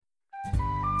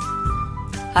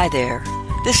Hi there,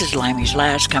 this is Limey's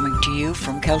Lass coming to you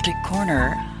from Celtic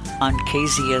Corner on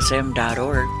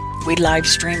kzsm.org. We live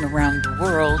stream around the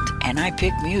world, and I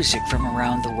pick music from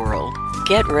around the world.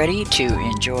 Get ready to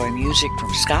enjoy music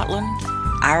from Scotland,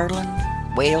 Ireland,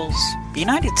 Wales, the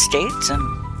United States, and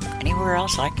anywhere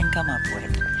else I can come up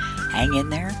with. Hang in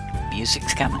there,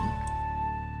 music's coming.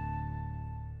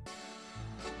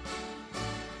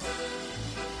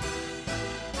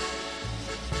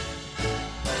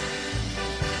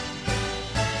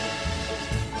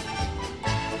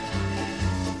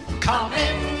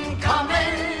 Come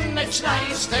in, it's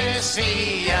nice to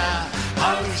see ya.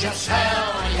 How's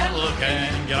yourself? You're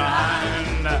looking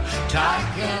grand.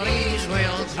 Take your ease,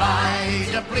 we'll try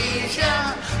to please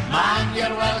ya. Man,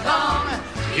 you're welcome.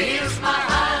 Here's my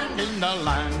hand. In the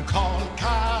land called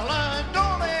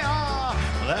Caledonia,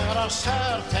 there are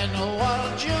certain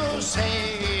words you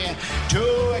say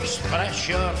to express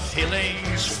your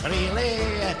feelings freely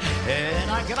in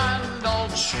a grand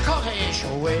old Scottish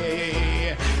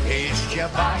way. Haste your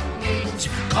back needs,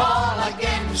 call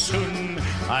again soon,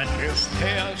 and just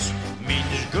us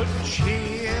means good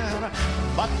cheer.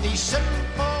 But these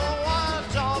simple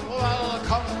words of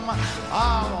welcome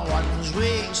are ones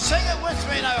we sing it with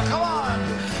me now. Come on,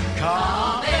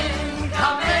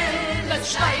 come in,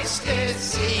 it's nice to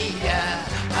see ya.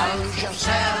 How's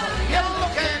yourself? You're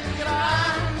looking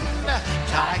grand.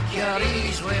 Take your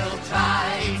ease, we'll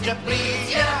try to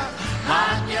please ya.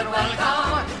 Man, you're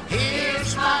welcome.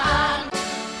 Here's my hand.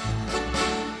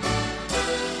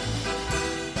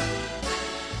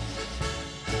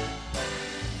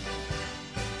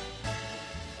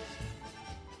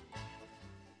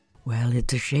 Well,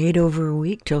 it's a shade over a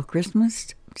week till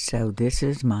Christmas, so this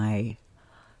is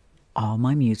all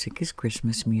my music is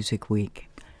Christmas music week.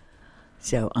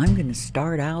 So I'm going to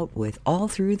start out with All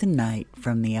Through the Night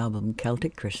from the album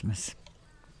Celtic Christmas.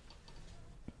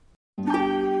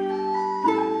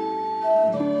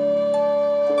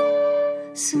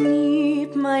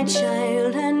 Sleep, my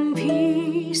child, and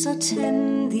peace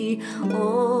attend thee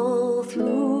all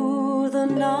through the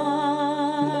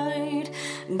night.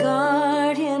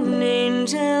 Guardian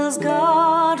angels,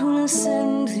 God will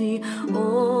send thee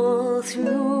all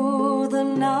through the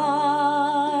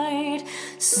night.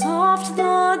 Soft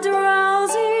the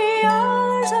drowsy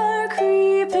hours are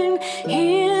creeping,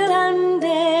 hill and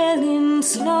dale in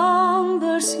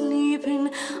slumber sleeping.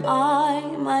 I,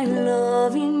 my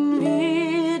love, in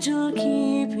vigil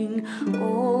keeping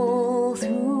all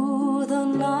through the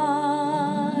night.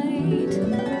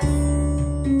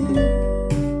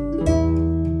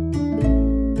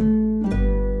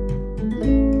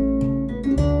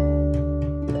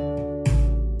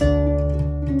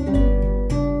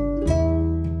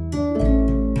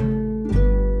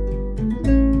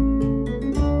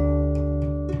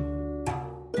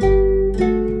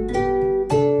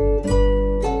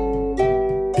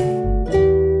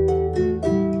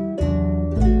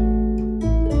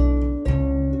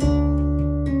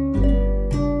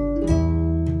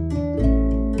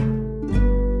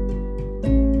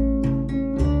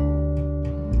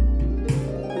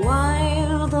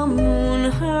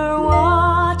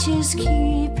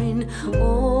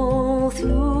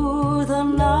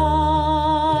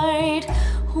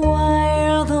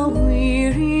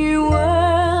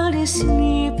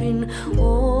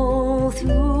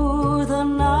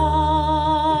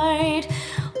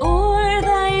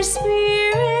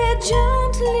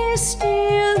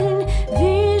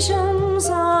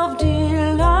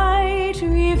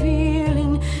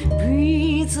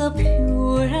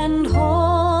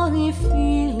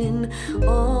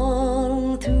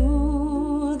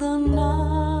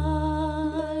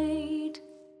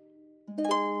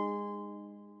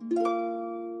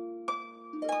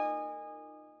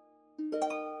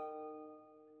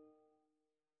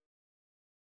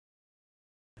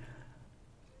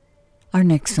 Our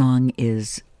next song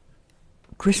is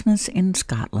Christmas in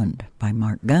Scotland by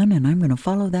Marc Gunn, and I'm going to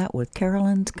follow that with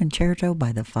Carolan's Concerto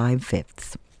by the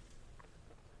 5/5.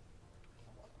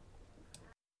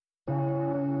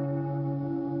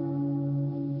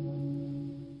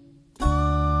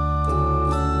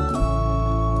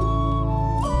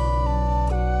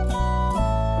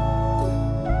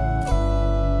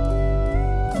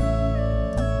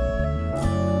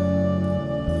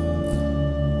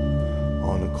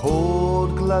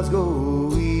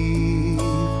 Glasgow Eve,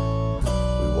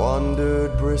 we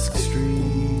wandered brisk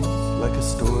streets like a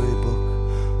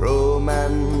storybook,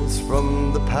 romance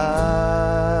from the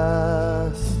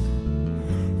past.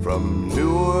 From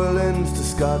New Orleans to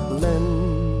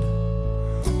Scotland,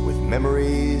 with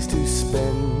memories to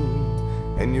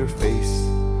spend, and your face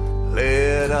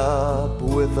lit up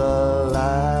with a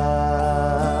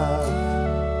laugh.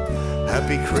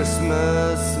 Happy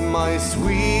Christmas, my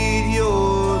sweet,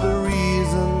 you're the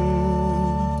reason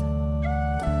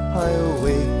I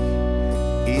awake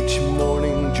each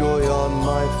morning, joy on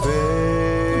my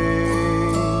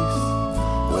face.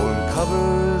 Warm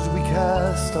covers we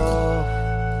cast off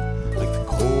like the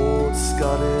cold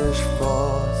Scottish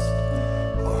frost.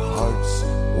 Our hearts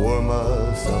warm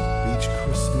us up each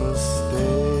Christmas day.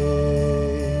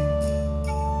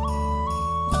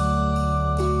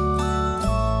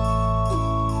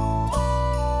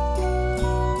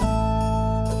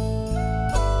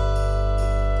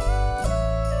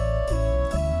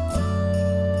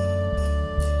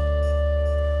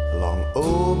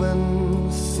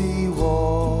 Open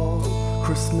seawall,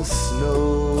 Christmas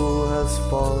snow has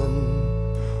fallen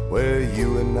where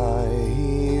you and I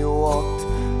walked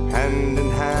hand in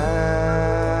hand.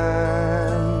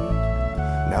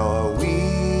 Now our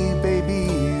wee baby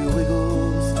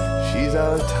wiggles, she's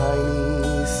our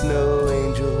tiny snow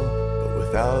angel, but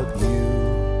without you,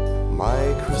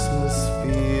 my Christmas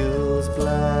feels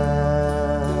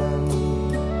bland.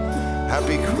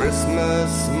 Happy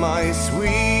Christmas, my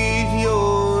sweet,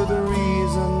 you're the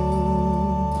reason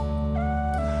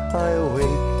I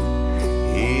awake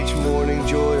each morning,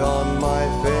 joy on my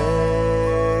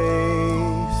face.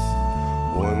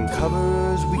 Warm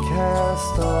covers we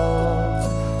cast off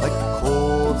like the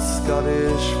cold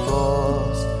Scottish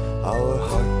frost. Our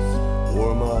hearts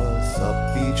warm us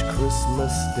up each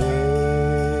Christmas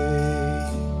day.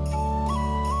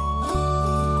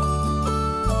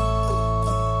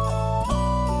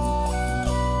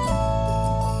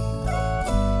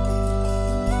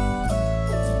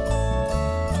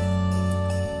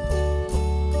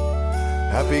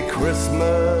 Happy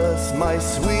Christmas, my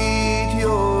sweet,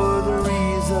 you're the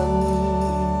reason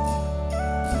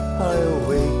I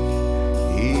awake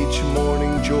each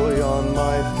morning, joy on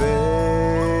my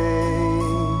face.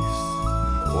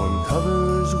 Warm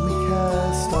covers we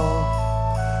cast off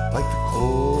like the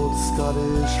cold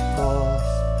Scottish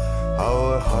frost.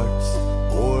 Our hearts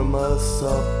warm us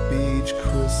up each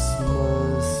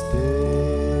Christmas day.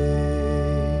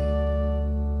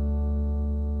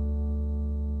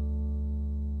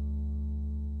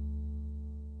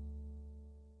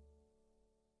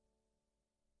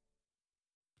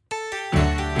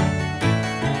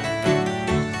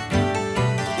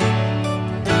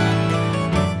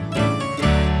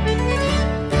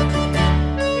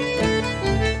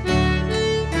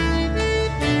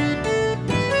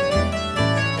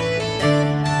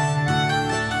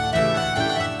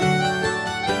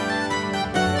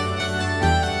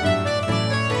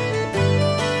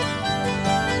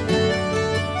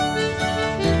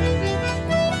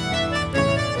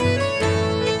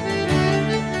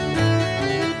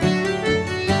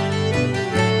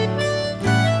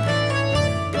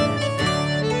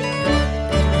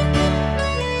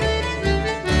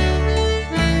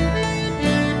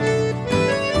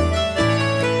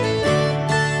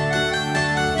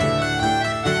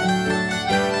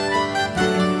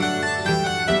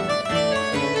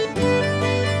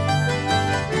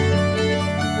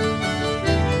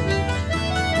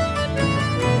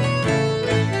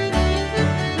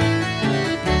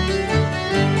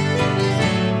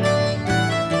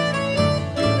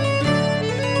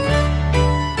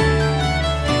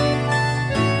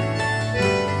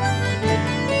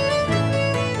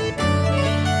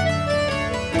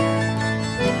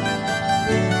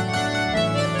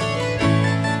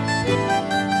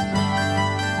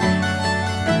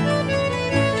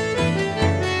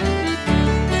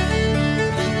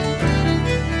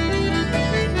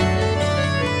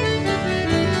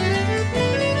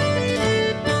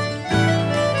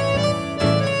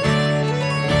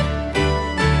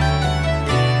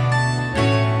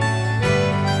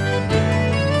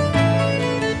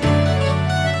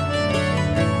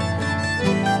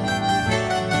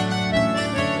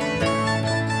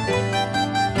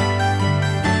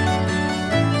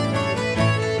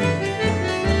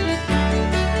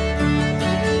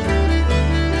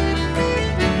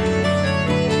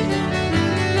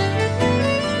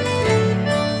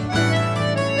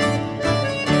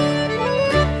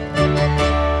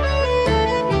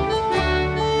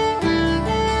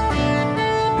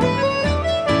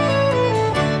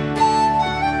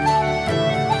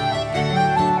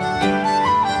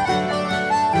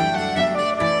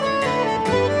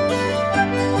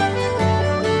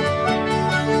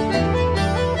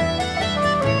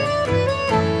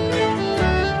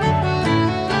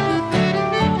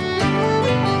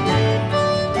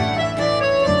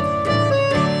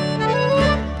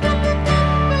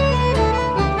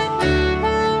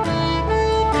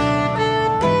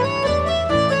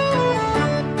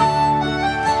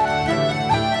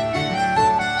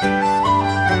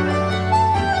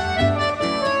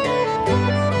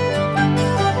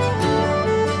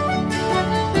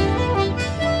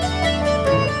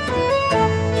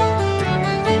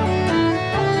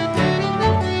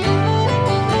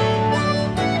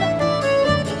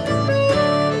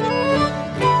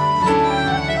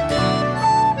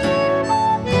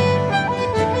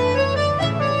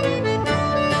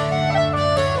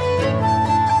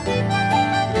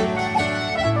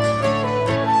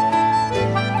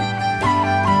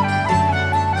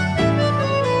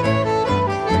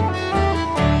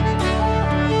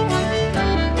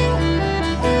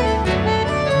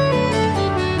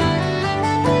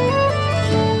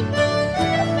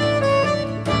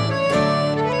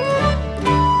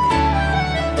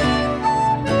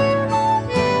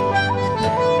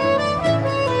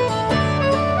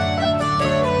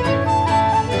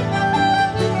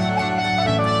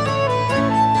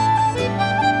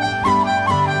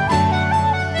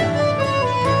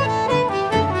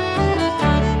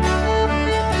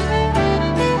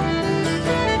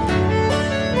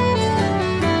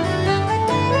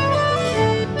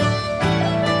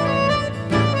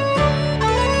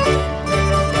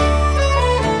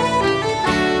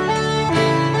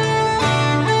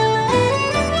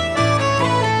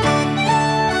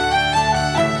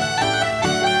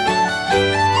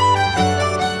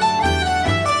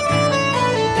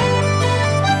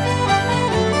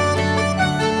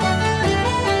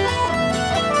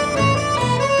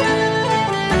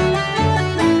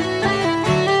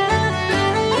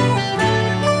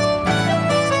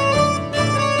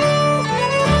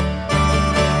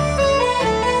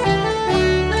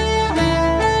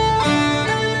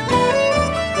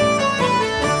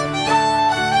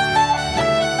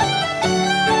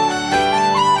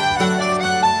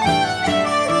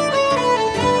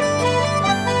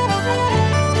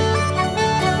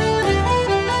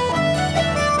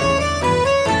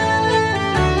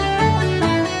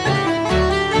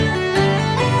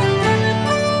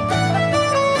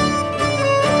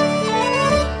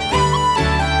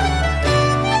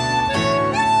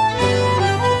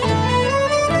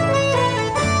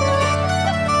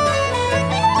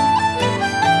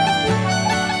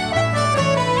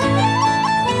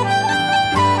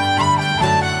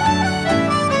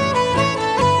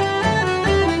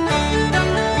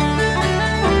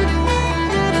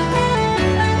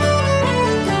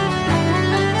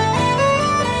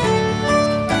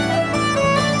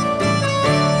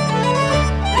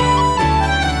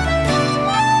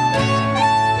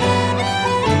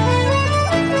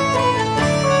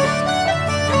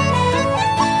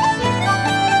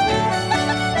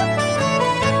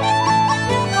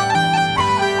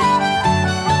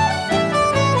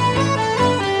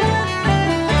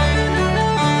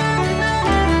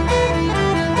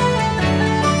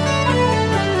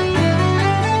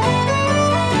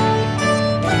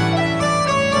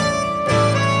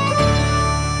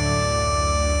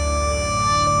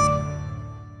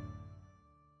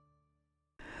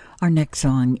 Our next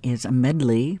song is a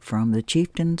medley from the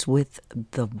Chieftains with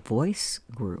the Voice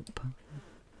Group.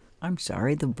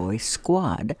 The Voice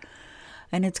Squad.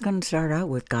 And it's going to start out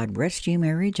with God Rest You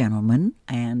Merry Gentlemen,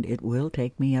 and it will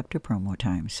take me up to promo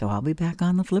time. So I'll be back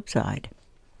on the flip side.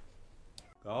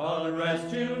 God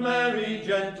rest you, merry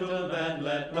gentlemen,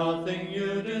 let nothing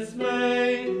you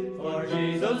dismay, for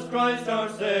Jesus Christ our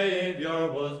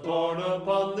Saviour was born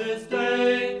upon this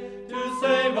day, to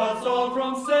save us all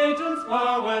from Satan's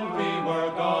power when we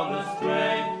were gone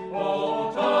astray.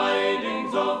 Oh,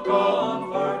 tidings of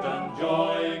comfort and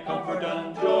joy, comfort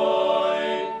and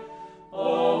joy.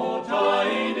 Oh,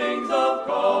 tidings of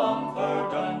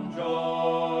comfort and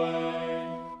joy.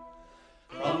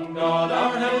 From God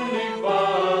our Heavenly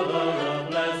Father, a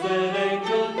blessed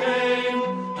angel came,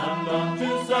 and unto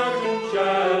certain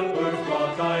shepherds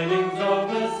brought tidings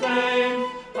of the same,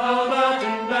 how that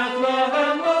in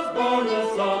Bethlehem was born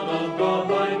the Son of God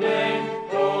by name.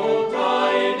 Oh,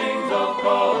 tidings of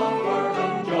comfort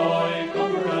and joy,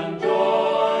 comfort and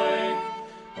joy.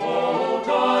 Oh,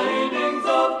 tidings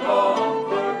of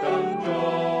comfort and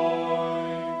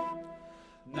joy.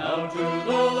 Now to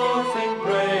the Lord sing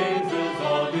praises,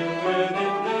 all you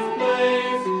within this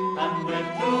place, and with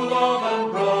true love and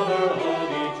brotherhood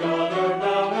each other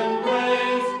now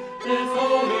embrace. This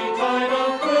holy tide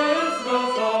of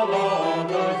Christmas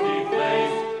along earthly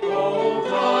place. Oh,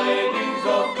 tidings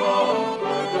of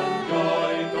comfort and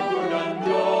joy, comfort and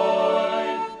joy.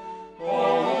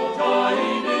 Oh,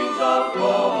 tidings of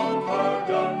comfort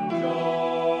and joy.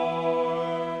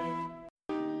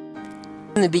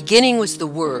 In the beginning was the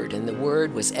Word, and the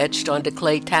Word was etched onto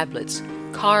clay tablets,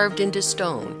 carved into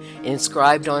stone,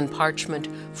 inscribed on parchment,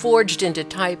 forged into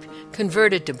type,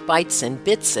 converted to bytes and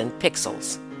bits and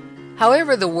pixels.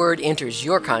 However the Word enters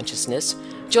your consciousness,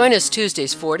 join us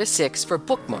Tuesdays 4 to 6 for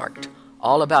Bookmarked,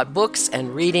 all about books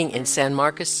and reading in San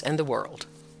Marcos and the world.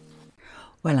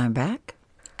 Well, I'm back,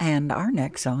 and our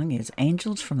next song is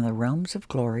Angels from the Realms of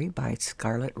Glory by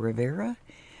Scarlet Rivera,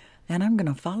 and I'm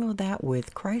going to follow that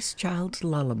with Christ Child's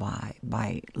Lullaby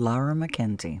by Laura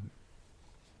McKenzie.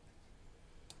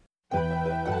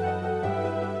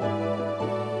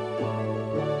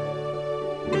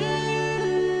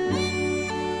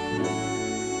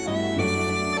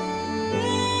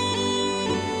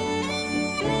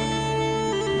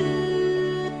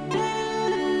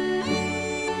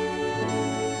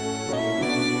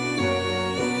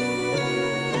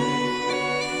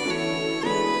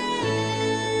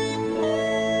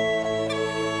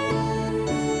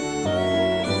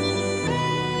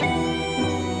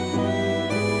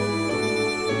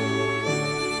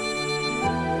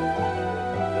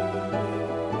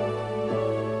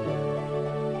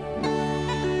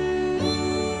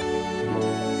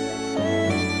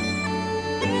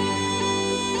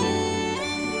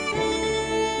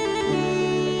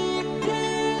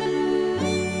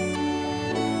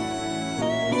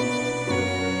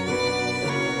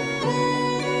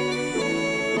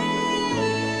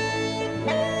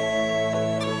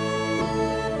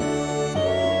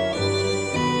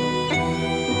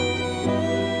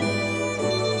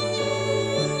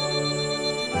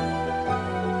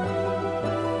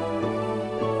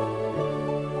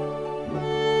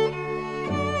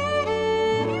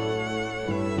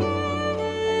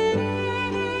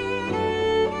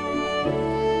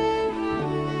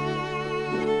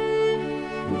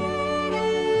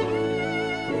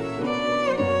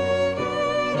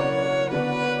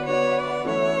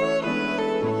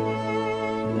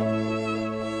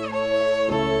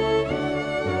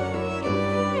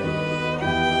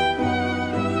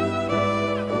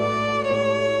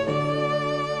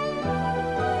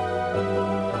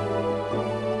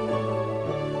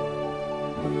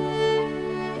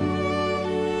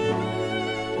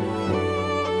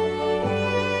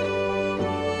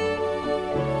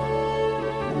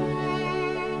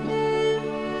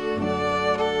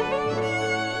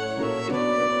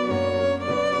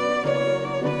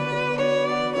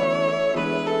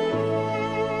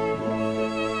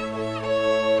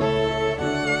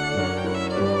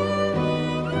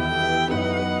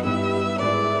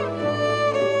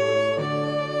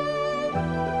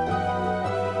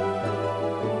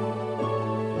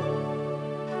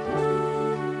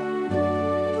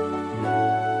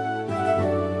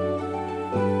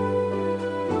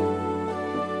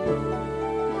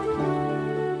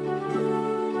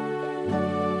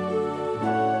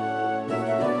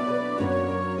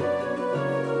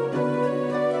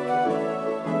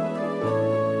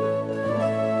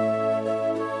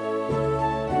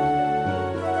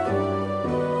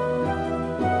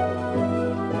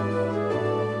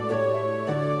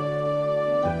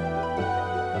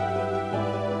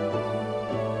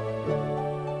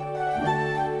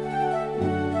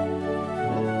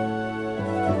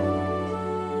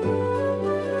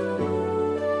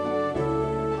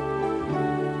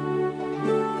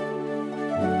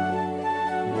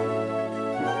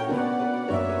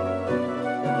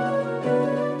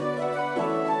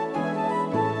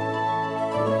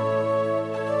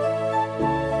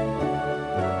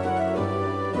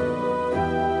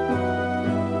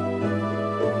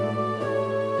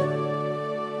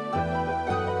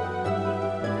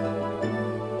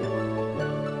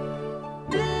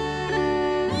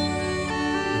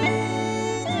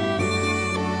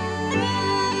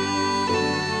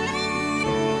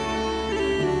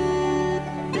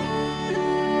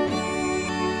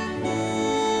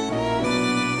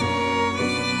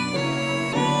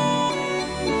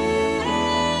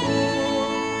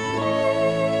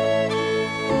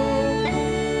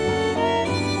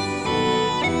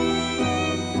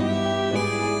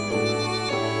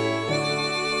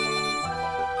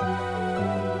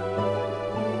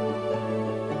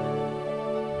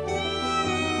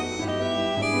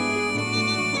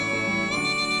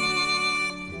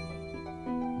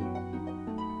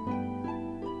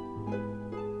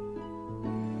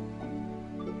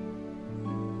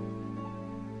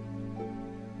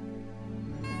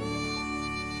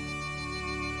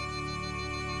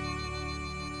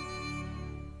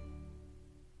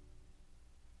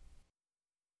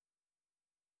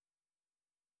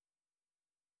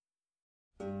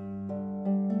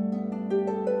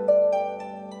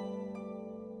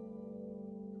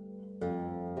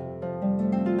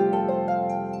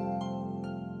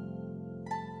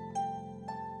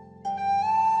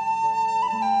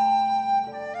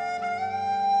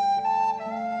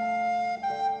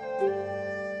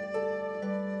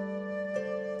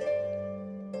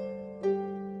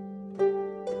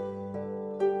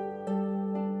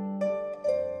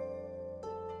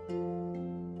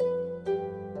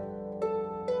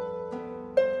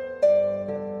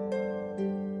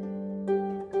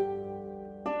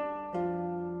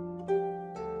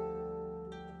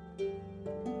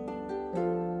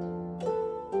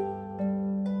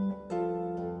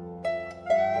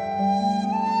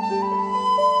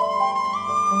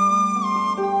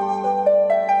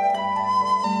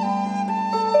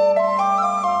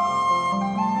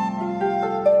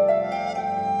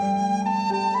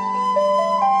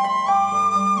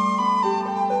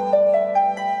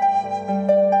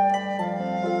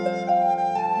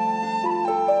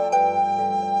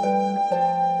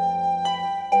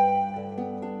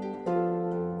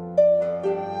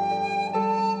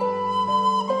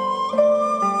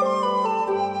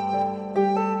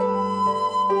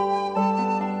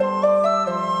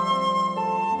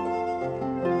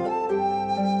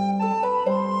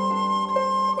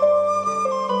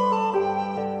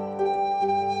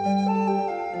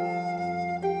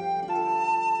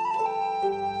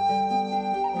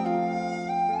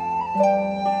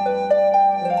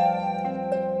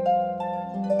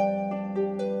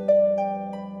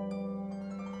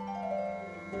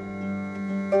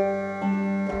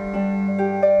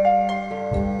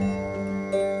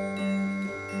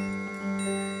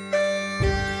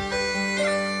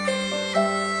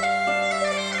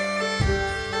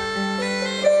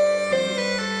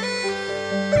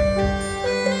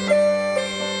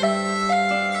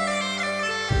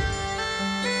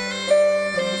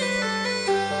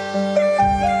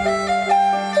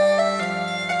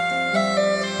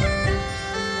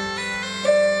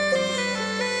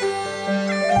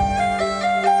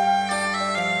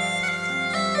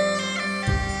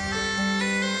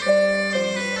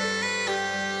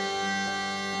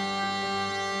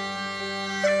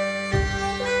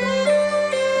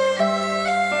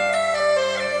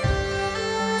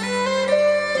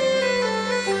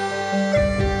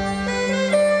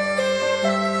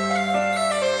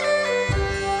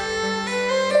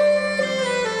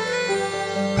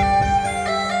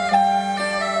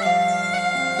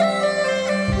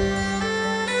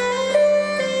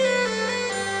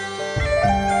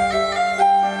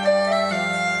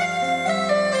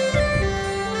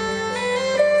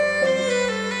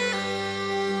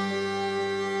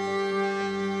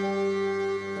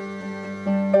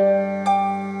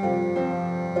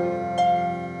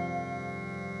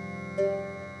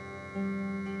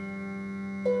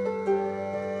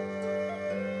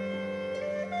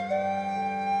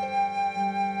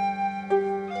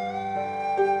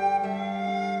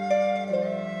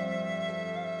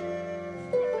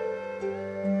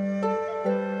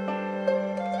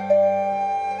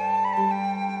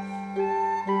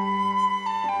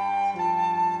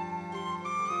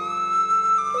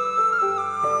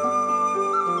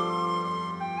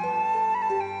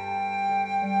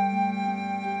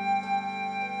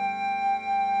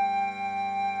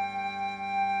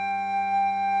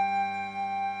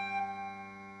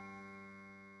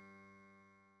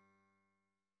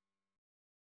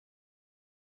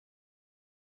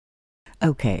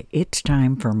 Okay, it's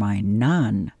time for my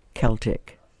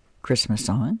non-Celtic Christmas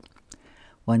song,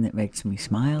 one that makes me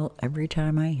smile every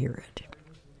time I hear it.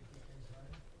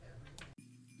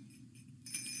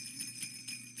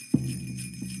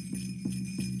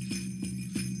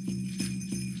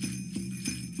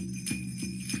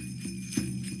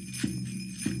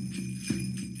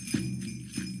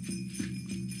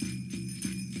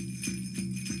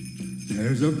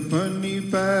 There's a funny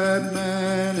fat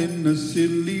man in a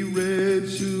silly red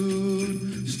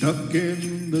suit, stuck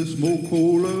in the smoke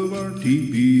hole of our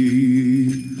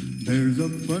teepee. There's a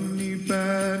funny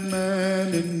fat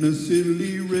man in a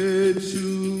silly red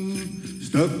suit,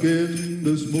 stuck in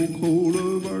the smoke hole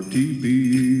of our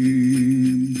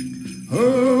teepee.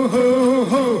 Ho, ho,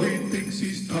 ho, he thinks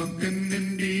he's talking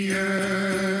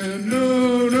Indian.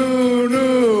 No, no,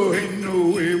 no, ain't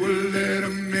no way we'll let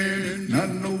him in. Not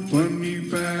no funny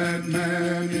fat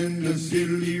man in a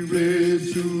silly red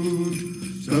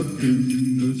suit, stuck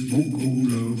in the smoke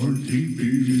hole of our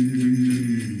teepee.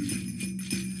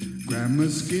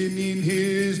 Grandma's skinning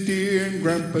his deer and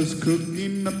Grandpa's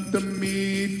cooking up the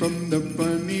meat from the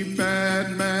funny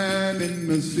fat man in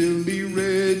the silly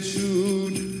red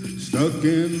suit, stuck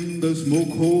in the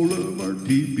smoke hole of our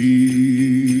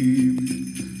teepee.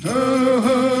 Ho,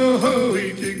 ho, ho,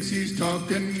 he thinks he's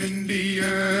talking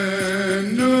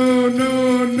Indian. No,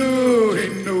 no, no,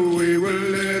 ain't no way we'll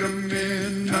let him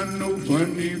in. Not no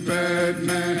funny fat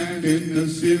man in a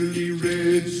silly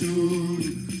red suit,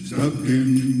 stuck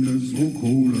in the smoke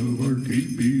hole of our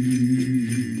teepee.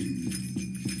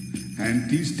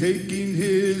 Auntie's taking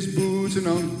his boots and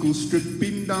Uncle's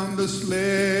stripping down the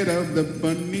sled of the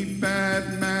funny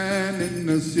fat man in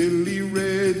a silly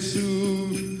red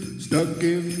suit, stuck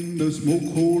in the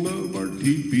smoke hole of our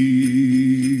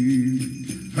teepee.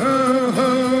 Ho,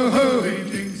 ho, ho, he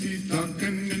thinks he's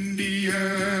talking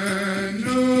Indian.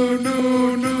 No,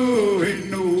 no, no, ain't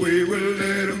no way we'll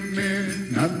let him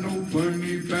in. Not no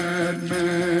funny fat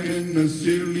man in a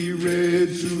silly red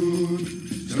suit,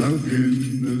 stuck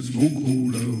in the smoke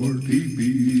hole of our teepee.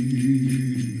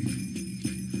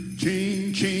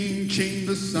 Ching, ching, ching,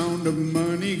 the sound of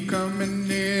money coming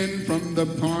in from the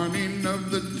pawning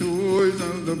of the toys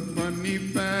of the funny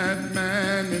fat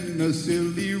man in the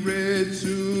silly red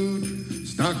suit,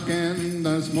 stuck in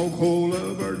the smoke hole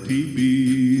of our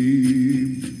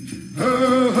teepee.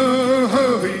 Ho, ho,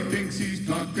 ho, he thinks he's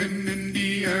talking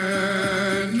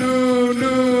Indian. No,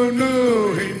 no,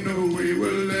 no, ain't no way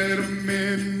we'll let him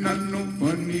in. Not no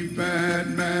funny fat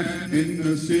man in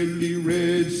a silly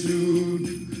red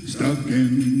suit, stuck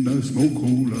in the smoke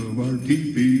hole of our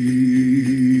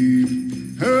teepee.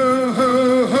 Ho,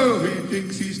 ho, ho, he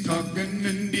thinks he's talking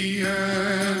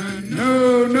Indian.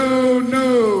 No, no,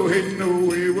 no, ain't no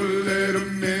way we'll let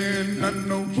him in. Not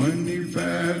no funny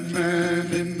fat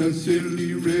man in a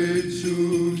silly red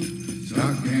suit,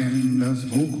 stuck in the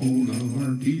smoke hole of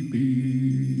our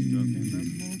teepee. Stuck in the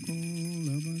smoke hole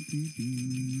of our teepee.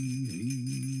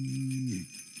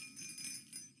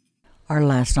 Our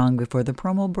last song before the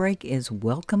promo break is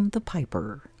Welcome the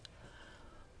Piper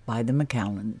by the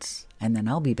McCallans, and then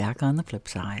I'll be back on the flip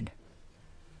side.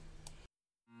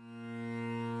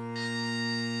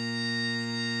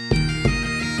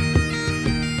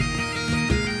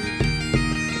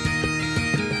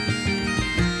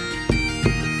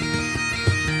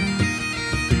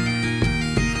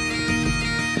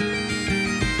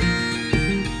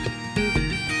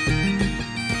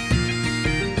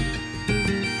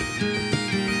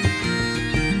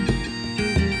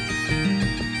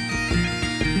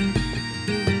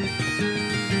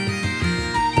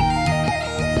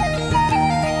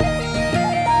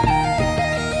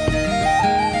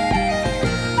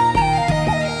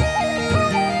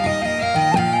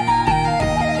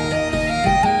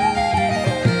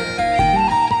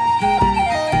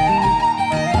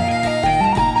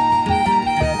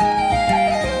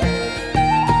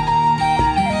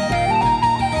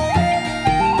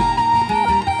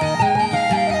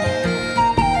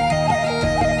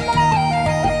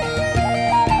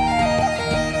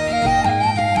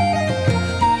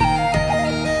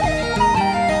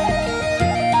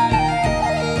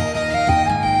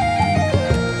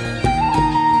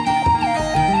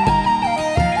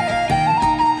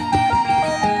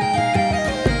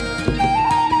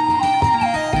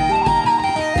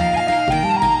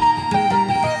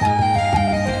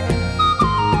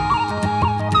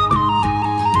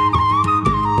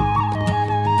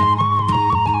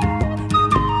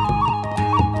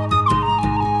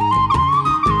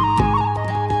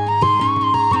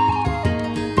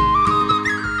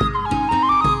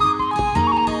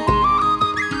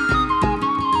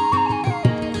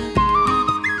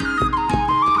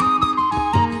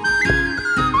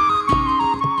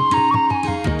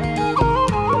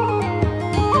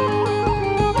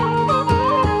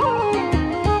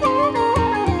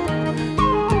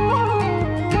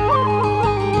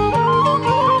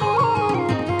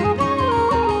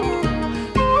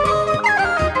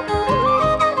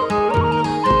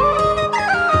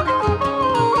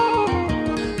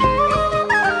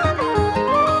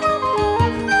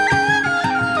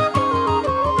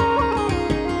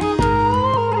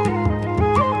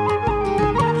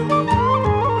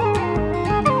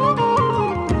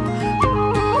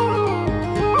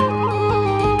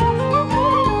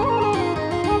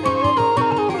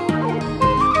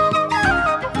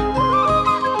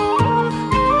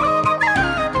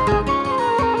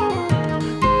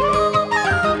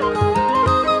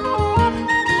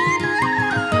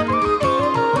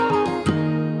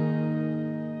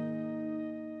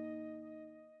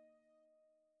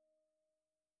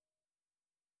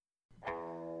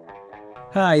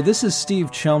 Hi, this is Steve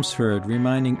Chelmsford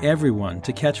reminding everyone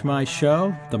to catch my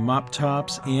show, The Mop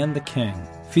Tops and the King,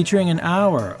 featuring an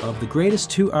hour of the greatest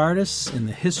two artists in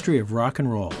the history of rock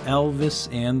and roll, Elvis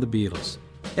and the Beatles.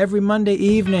 Every Monday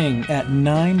evening at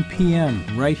 9 p.m.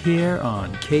 right here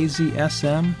on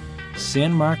KZSM,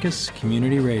 San Marcos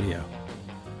Community Radio.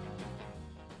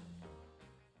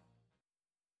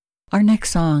 Our next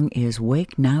song is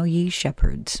Wake Now Yea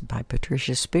Shepherds by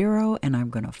Patricia Spero, and I'm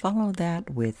going to follow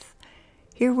that with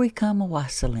Here We Come A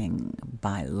Wassailing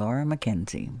by Laura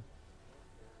McKenzie.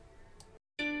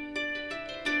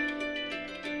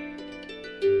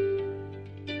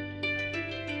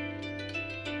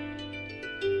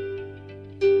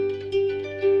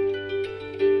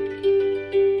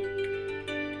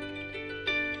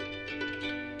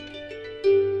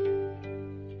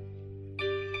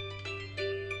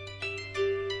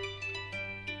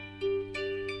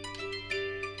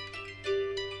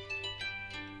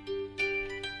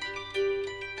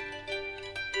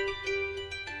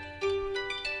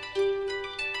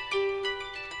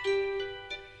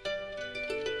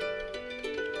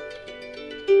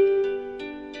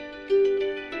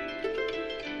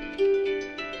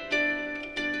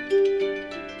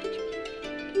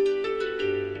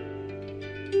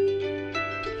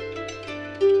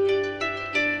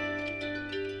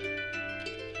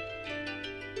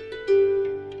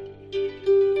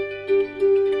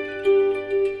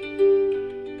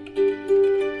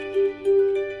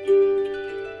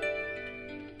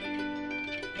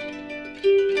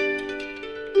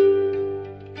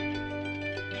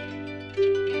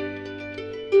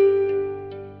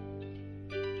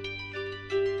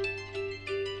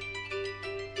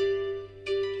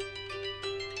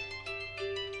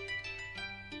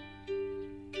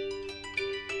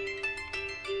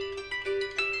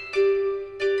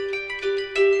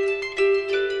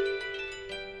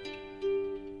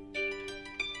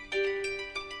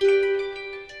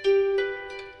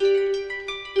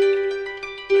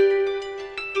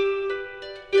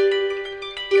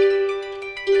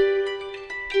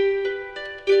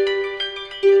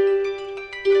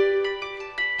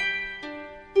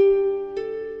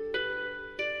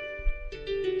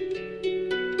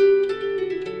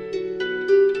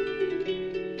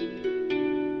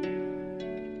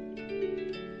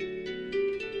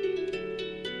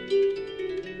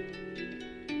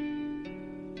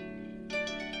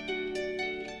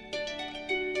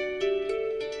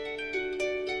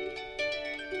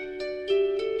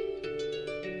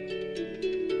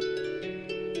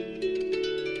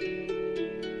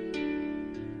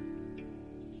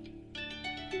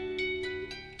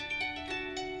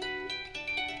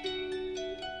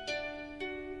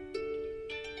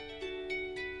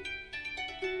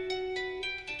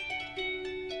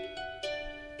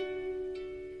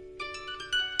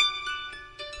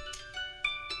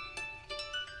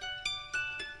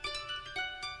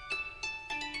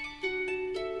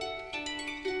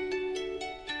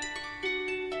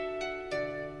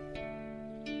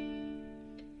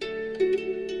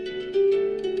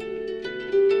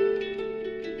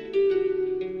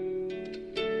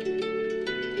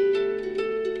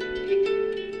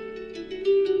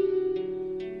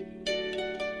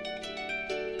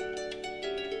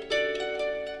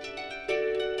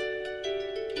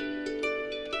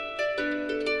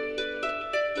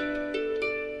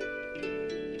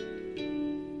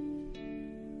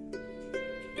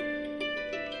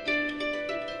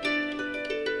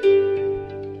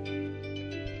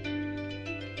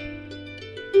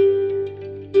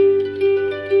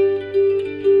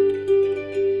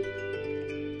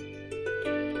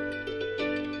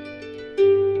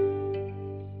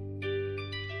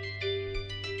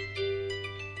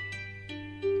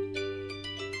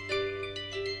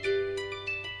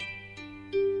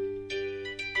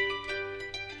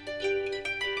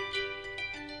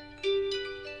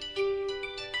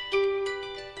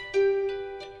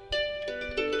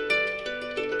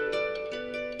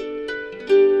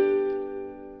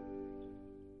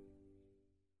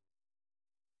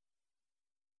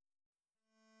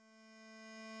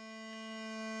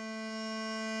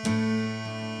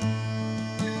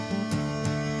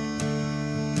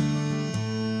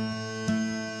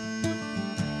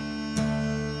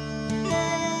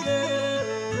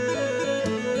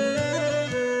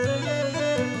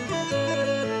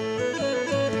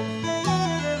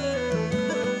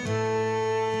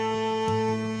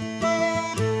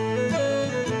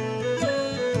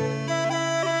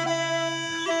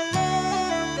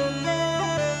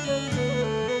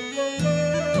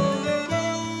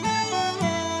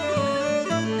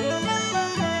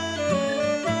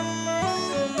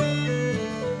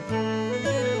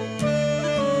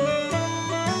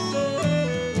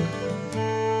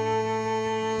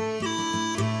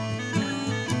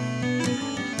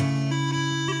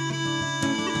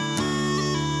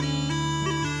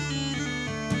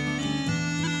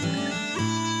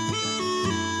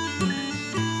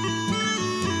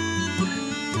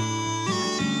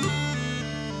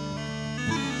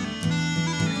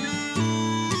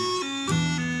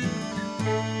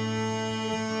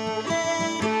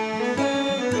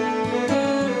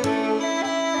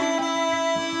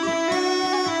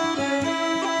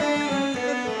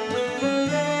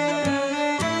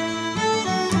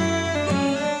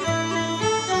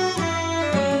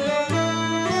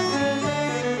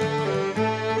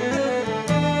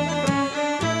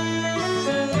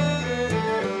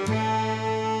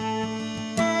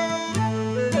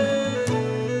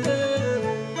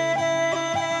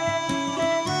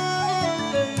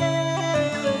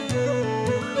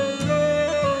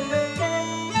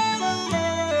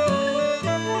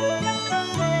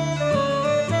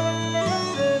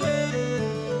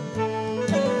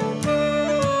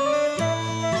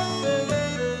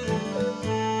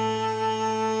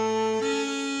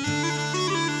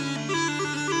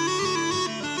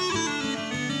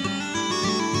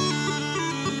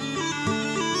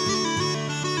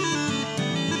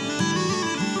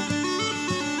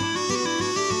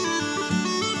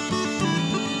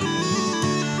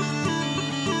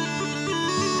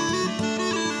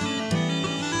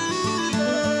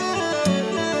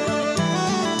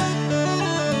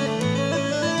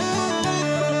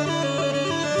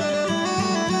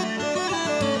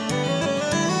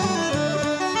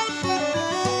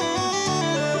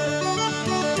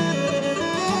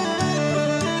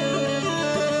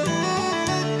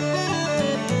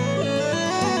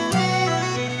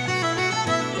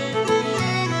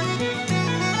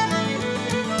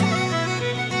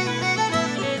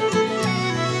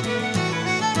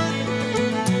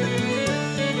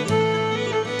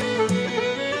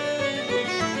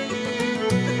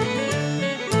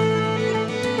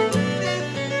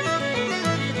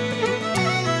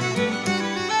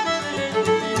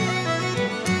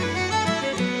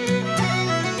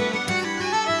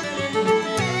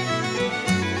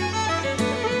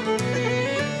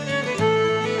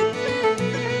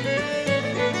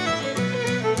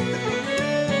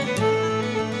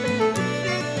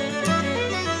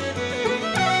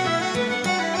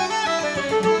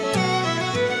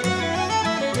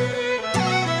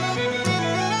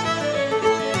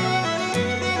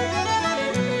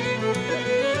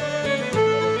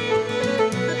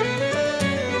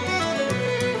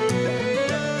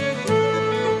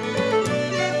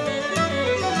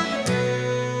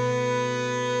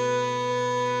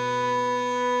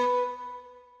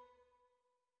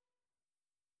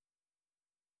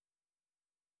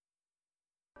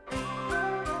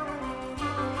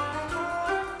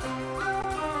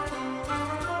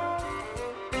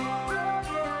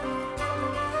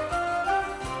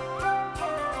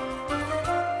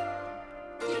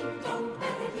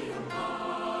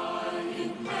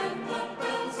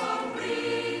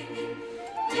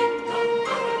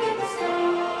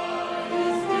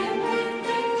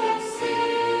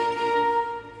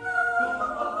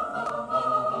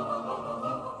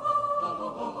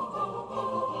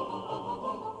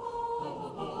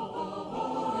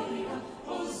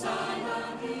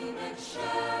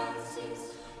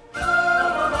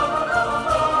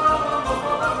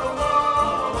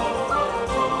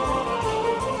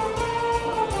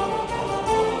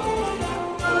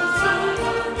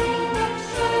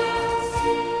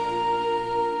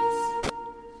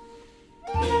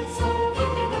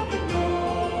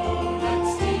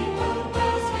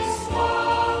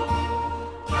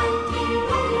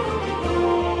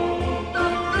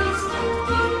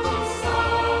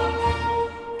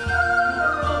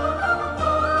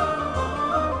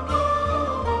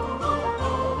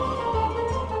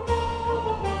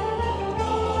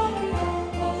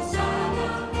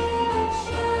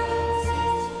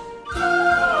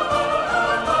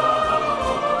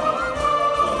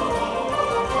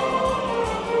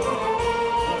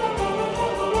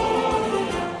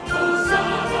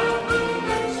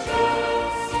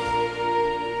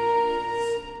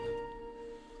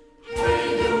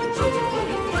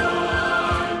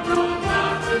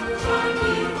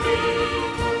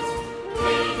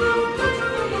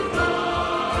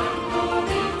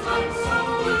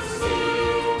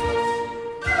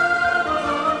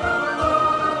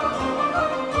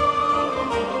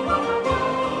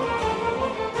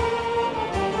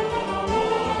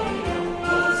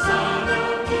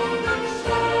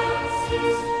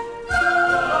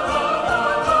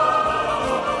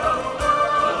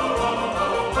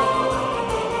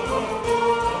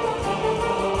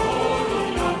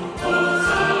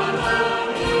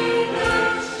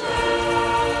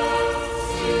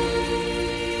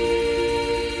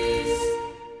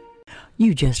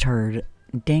 You just heard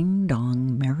Ding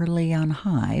Dong Merrily on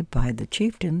High by the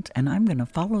Chieftains, and I'm going to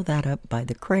follow that up by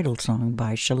the Cradle Song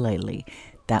by Shillelagh.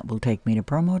 That will take me to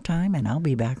promo time, and I'll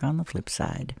be back on the flip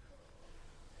side.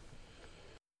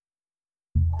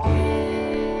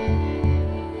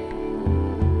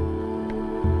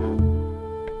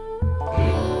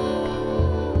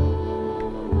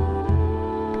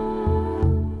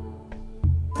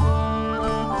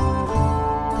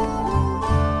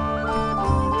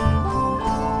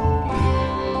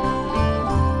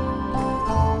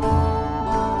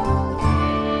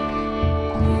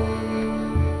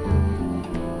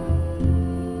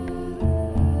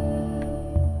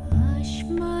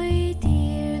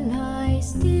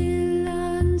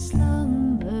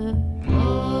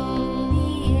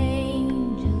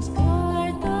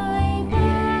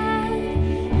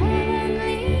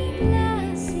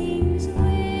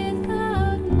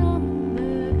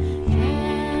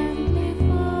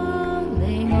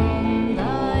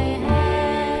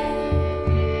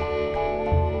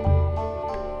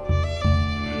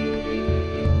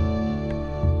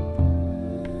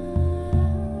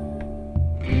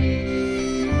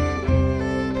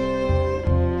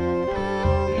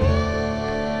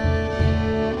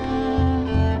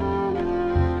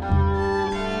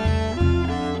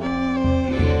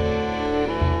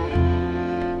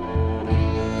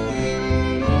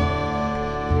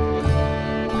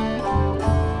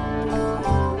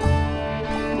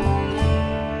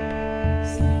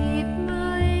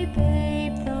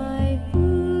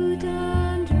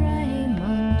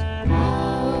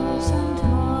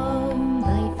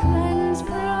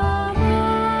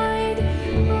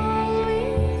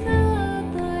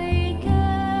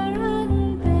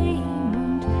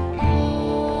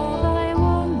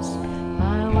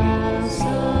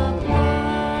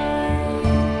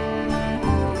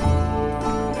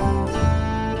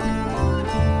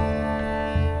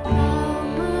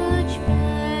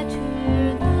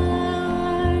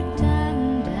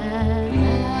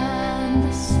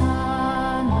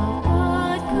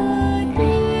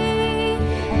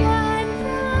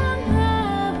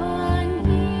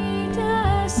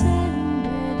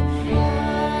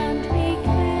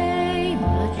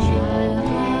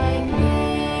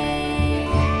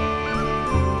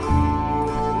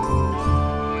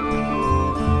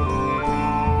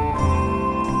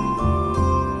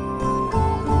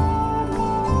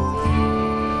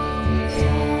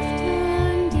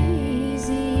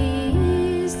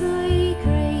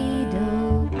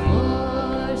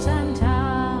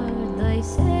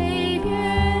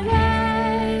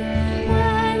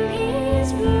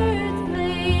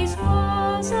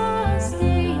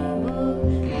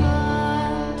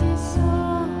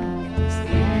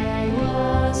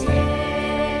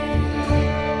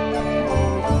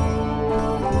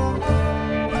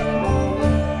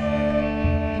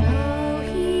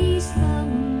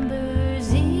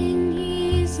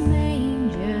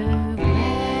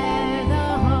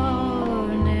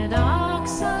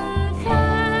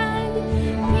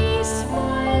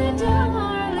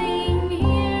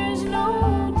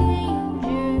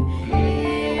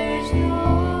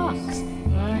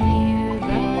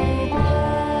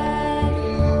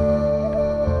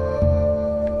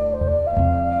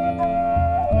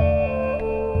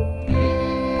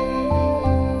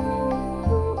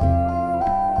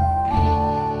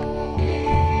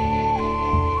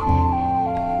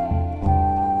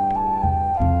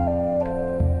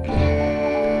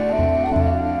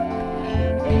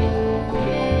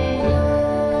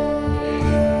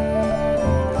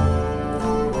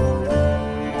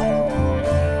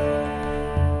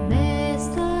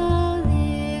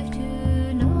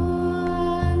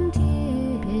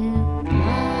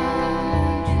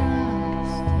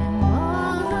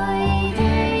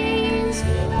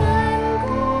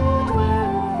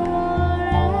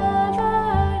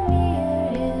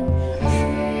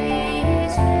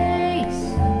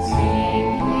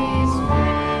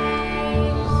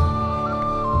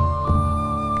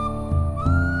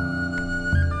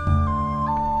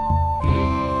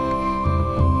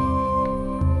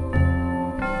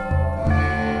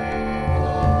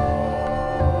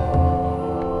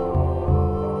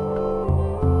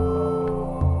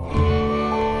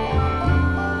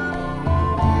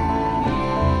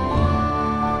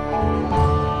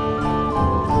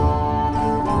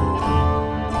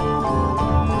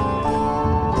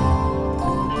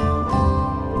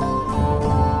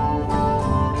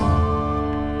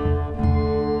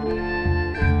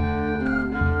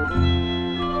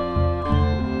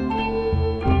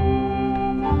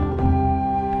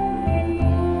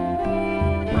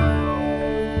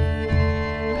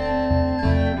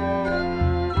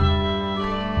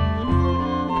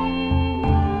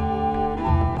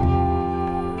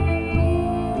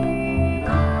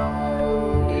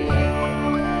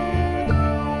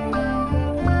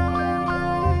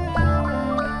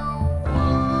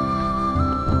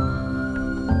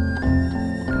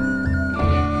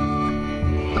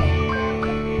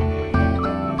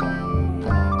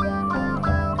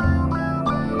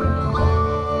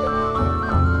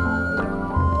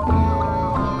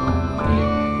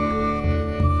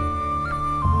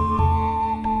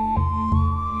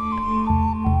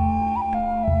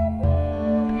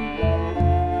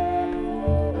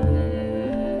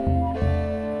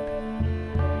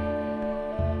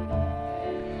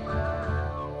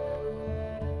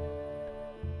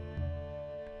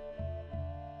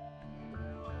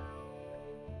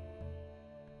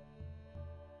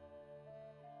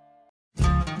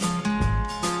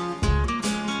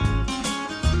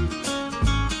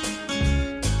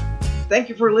 Thank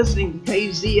you for listening to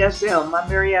KZSM. I'm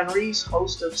MaryAnn Reese,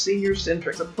 host of Senior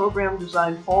Centric, a program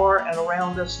designed for and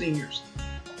around us seniors.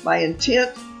 My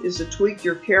intent is to tweak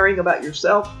your caring about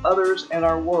yourself, others, and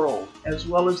our world, as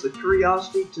well as the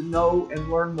curiosity to know and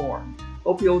learn more.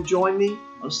 Hope you'll join me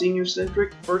on Senior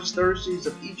Centric, first Thursdays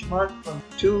of each month from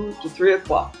 2 to 3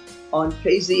 o'clock on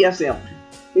KZSM.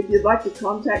 If you'd like to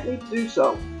contact me, do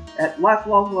so at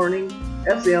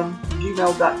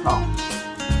lifelonglearningsm@gmail.com.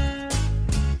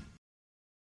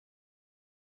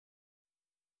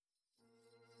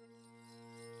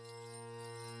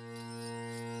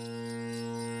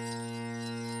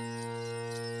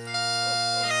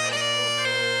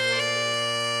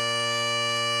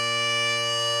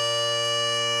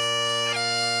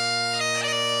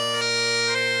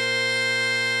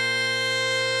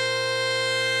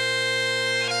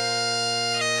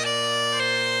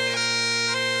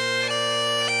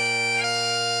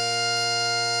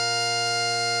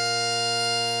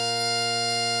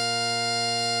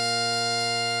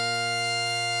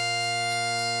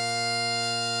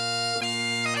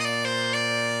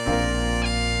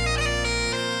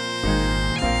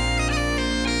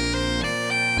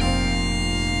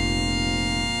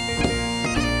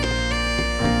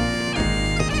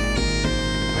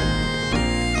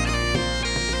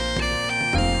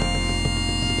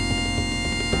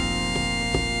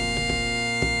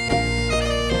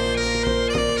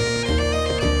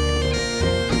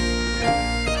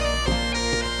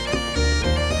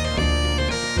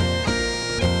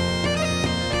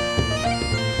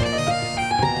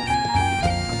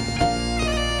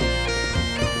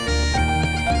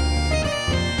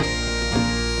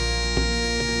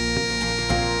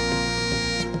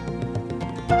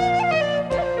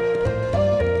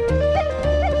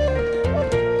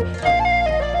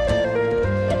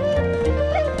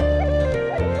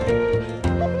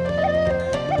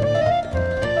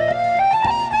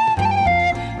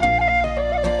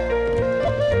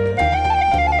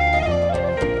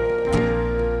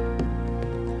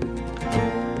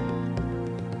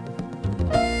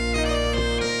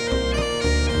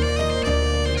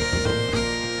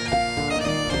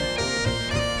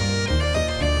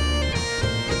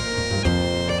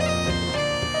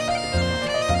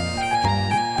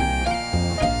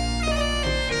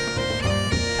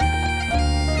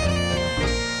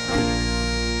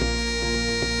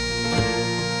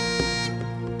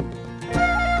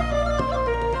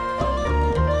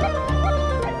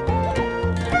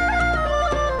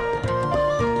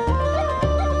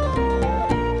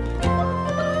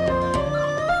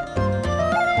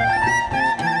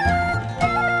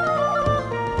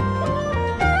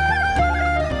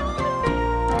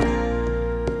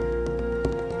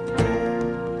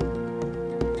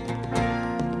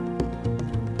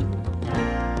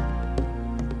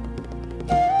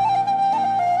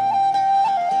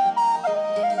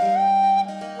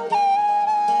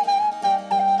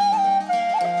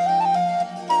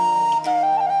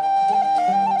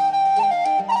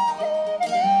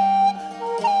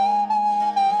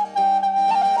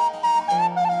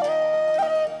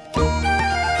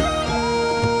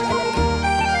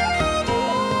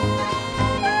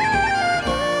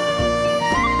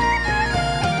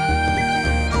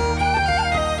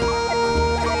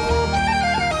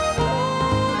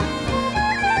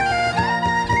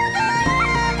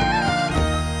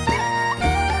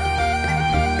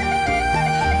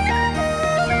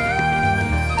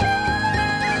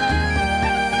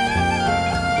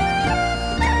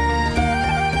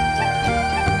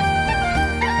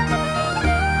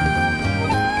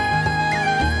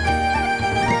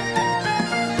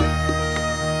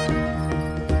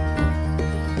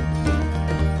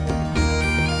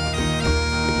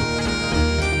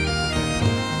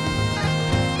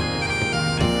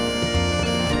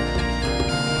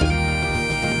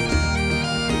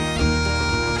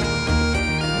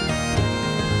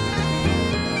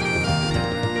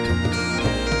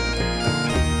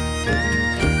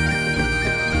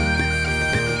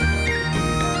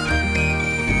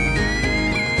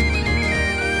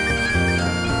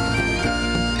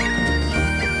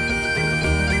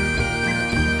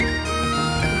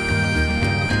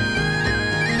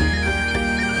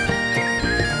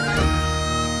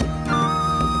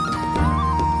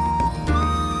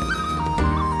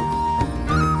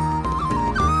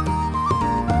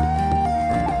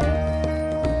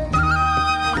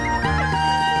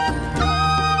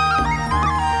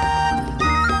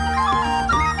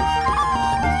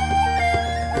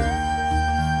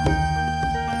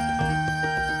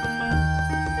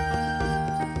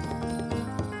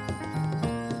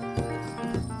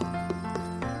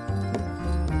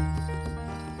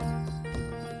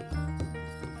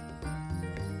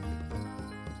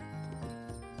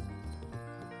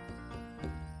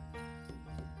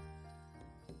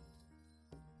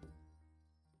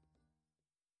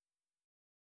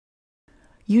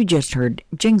 You just heard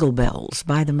Jingle Bells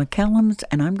by the McCallans,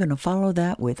 and I'm going to follow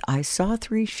that with I Saw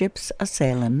Three Ships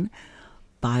A-Sailin'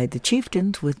 by the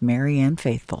Chieftains with MaryAnn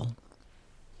Faithful.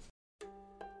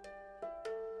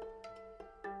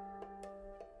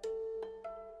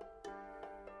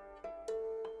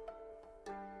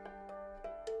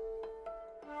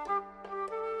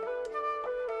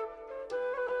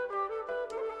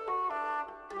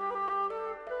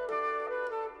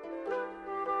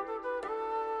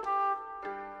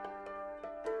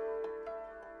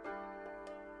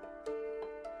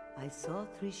 I saw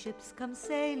three ships come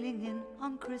sailing in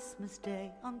on Christmas Day,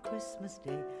 on Christmas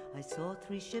Day. I saw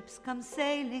three ships come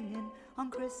sailing in on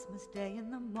Christmas Day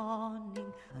in the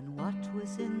morning. And what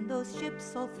was in those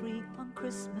ships, all three, on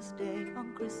Christmas Day,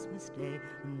 on Christmas Day?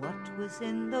 And what was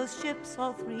in those ships,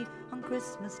 all three, on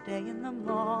Christmas Day in the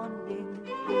morning?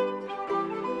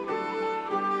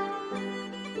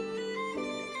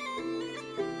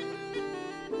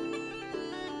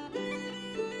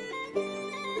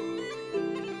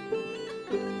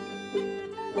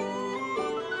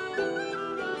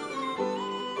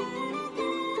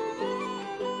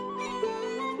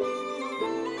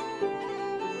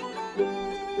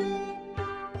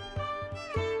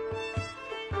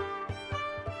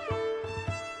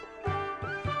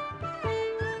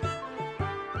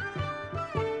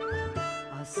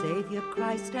 Savior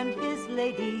Christ and his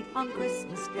lady on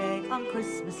Christmas Day, on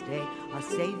Christmas Day. Our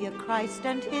Savior Christ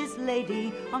and his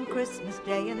lady on Christmas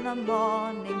Day in the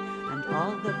morning. And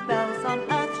all the bells on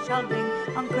earth shall ring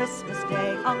on Christmas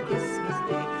Day, on Christmas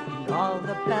Day. And all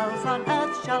the bells on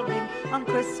earth shall ring on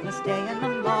Christmas Day in the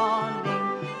morning.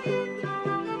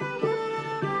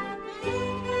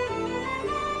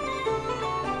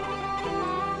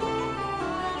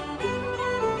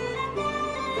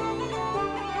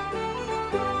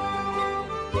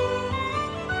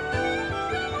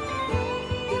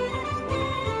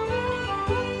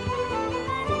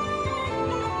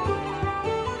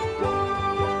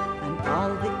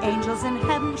 Angels in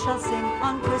heaven shall sing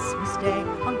on Christmas Day,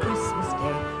 on Christmas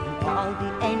Day. And all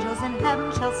the angels in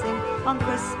heaven shall sing on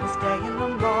Christmas Day in the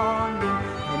morning.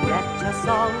 Then let us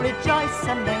all rejoice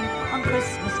and sing on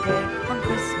Christmas Day, on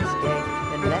Christmas Day.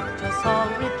 Then let us all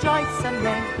rejoice and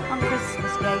sing on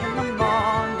Christmas Day in the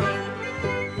morning.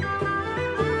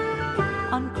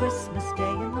 On Christmas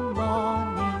Day in the morning.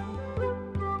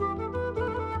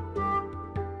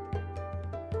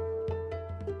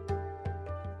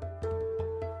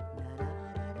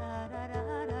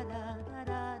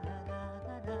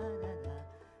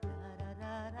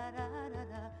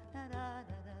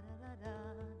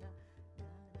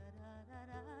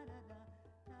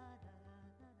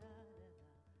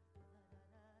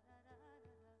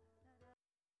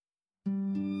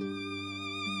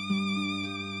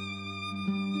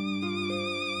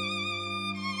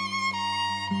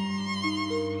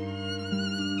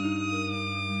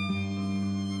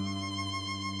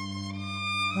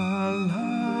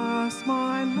 Alas,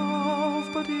 my love,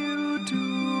 but you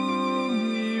do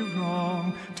me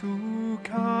wrong to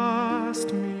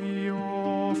cast me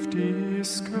off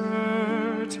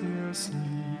discourteously,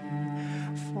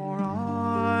 for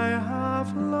I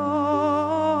have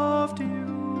loved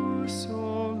you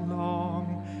so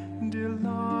long,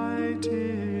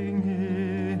 delighting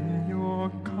in your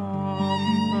company.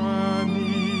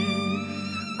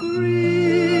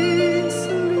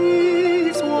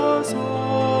 Greensleeves was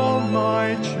all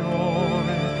my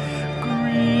joy,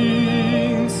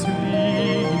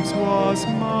 Greensleeves was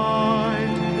my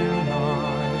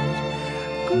delight,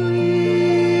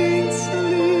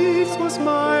 Greensleeves was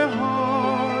my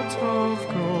heart of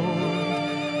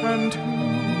gold, and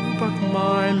who but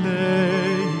my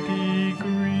lady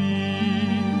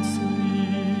Greensleeves?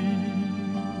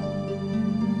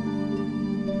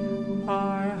 I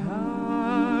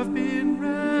have been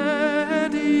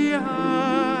ready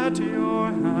at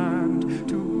your hand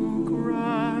to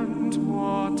grant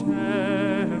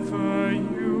whatever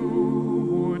you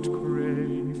would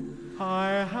crave.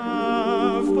 I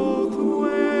have both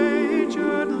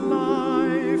wagered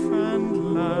life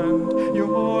and land,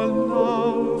 your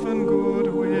love and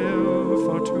goodwill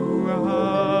for to have.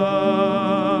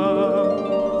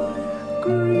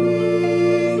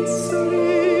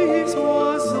 Greensleeves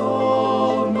was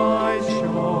all my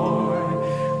joy,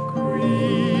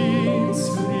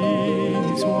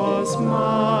 Greensleeves was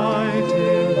my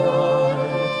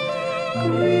delight,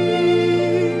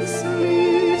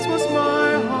 Greensleeves was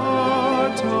my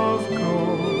heart of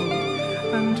gold,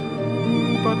 and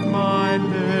who but my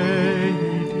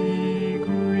lady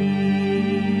Greensleeves?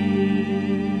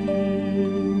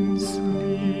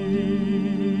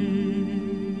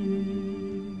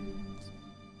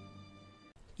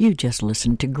 You just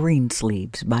listened to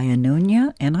Greensleeves by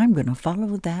Anuna, and I'm going to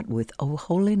follow that with Oh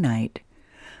Holy Night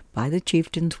by the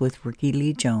Chieftains with Ricki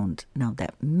Lee Jones. Now,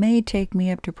 that may take me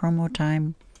up to promo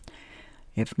time.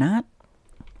 If not,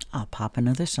 I'll pop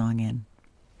another song in.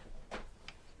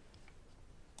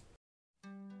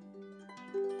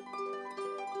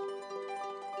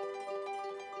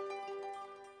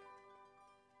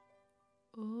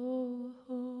 Oh,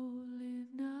 holy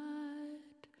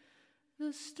night,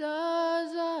 the stars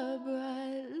are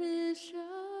brightly shining.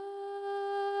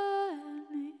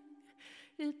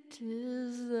 It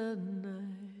is the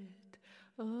night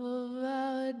of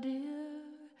our dear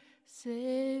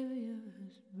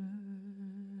Savior's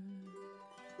birth.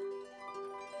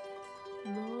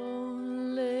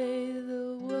 Long lay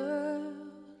the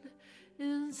world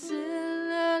in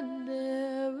sin and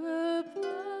error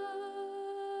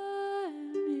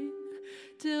pining,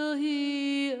 till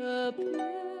he appeared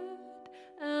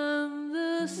and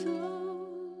the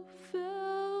soul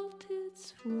felt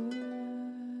its worth.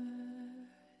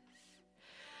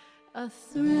 A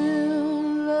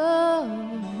thrill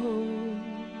of hope,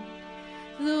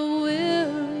 the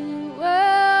weary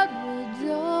world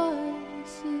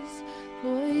rejoices,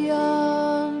 for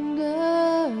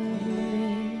yonder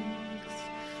breaks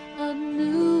a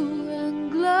new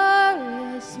and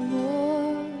glorious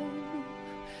morn.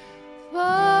 Fall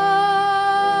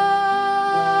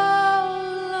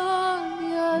on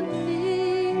your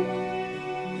knees,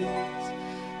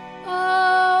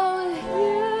 oh,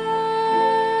 hear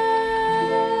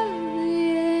the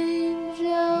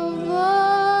angel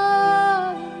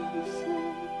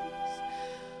voices.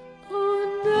 Oh,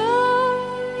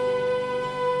 night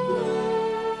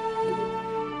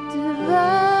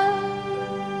divine,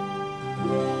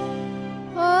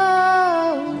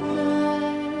 oh,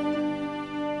 night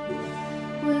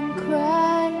when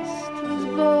Christ was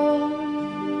born.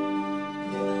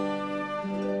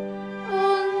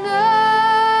 Oh, night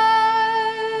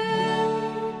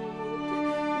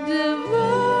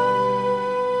divine,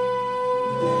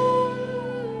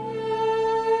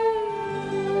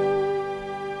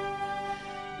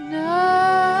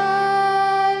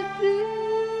 night divine.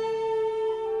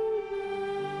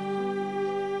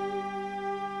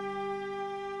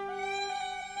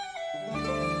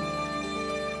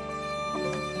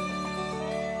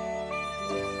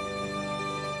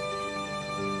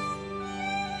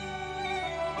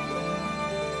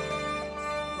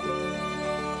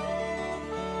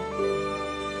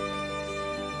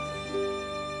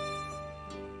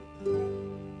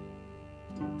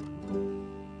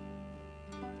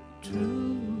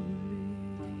 Truly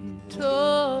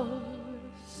taught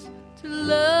us to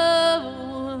love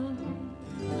one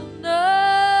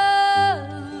another.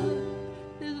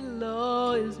 His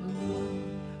law is love,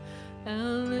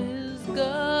 and his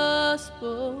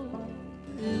gospel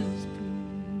is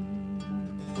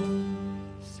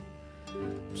peace.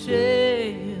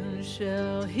 Chains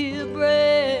shall he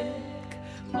break,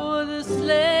 for the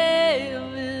slave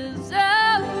is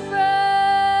our brother,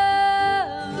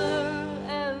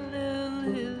 and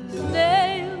in his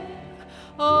name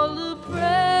all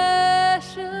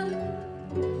oppression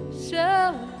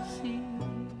shall cease.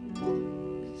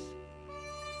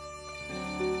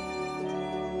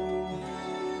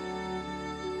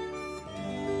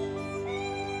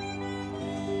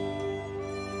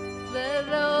 Let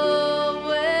all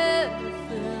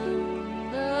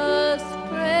within us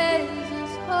praise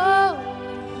his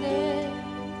holy name.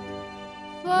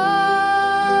 Fall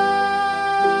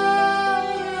on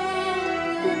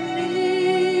your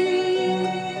knees,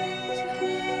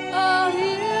 oh,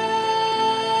 hear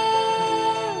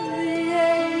the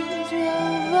angel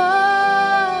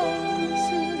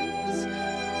voices.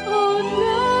 Oh,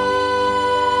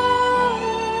 night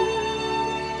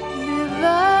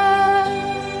divine,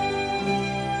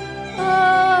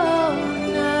 oh,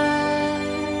 night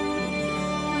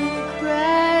when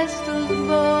Christ was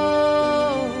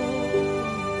born.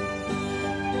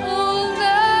 Oh,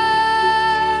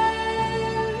 night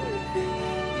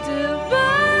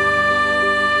divine,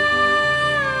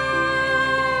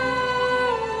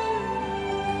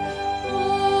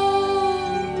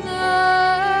 oh,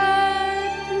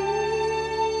 night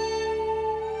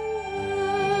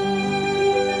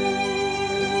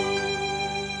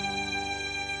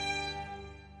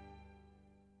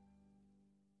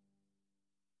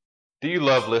Do you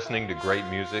love listening to great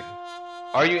music?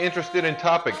 Are you interested in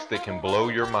topics that can blow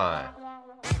your mind?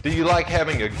 Do you like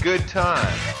having a good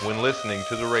time when listening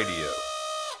to the radio?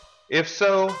 If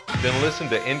so, then listen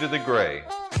to Into the Gray,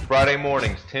 Friday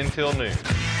mornings 10 till noon.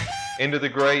 Into the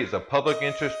Gray is a public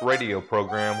interest radio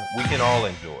program we can all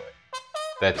enjoy.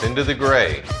 That's Into the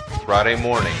Gray, Friday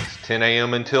mornings, 10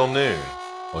 a.m. until noon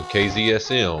on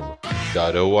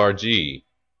KZSM.org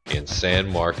in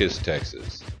San Marcos,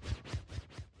 Texas.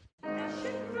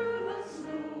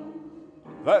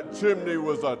 That chimney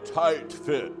was a tight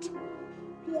fit.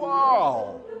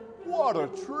 Wow, what a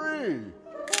tree!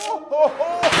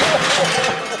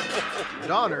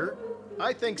 Donner,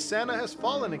 I think Santa has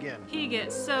fallen again. He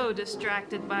gets so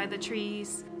distracted by the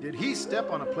trees. Did he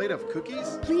step on a plate of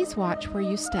cookies? Please watch where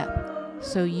you step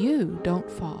so you don't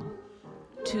fall.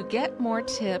 To get more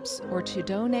tips or to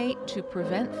donate to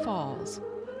prevent falls,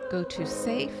 go to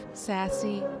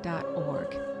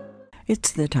safesassy.org.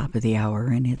 It's the top of the hour,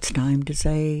 and it's time to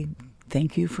say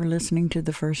thank you for listening to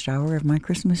the first hour of my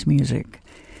Christmas music.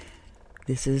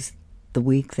 This is the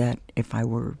week that if I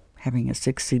were having a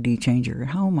 6 CD changer at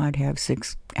home, I'd have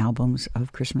 6 albums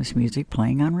of Christmas music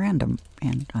playing on random,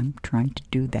 and I'm trying to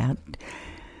do that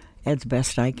as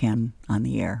best I can on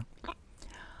the air.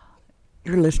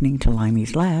 You're listening to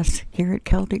Limey's Last here at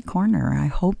Celtic Corner. I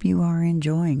hope you are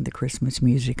enjoying the Christmas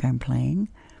music I'm playing.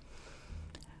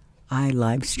 I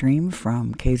live stream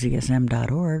from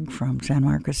KZSM.org from San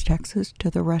Marcos, Texas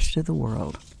to the rest of the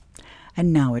world.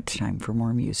 And now it's time for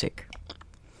more music.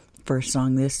 First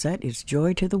song this set is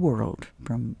Joy to the World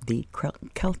from the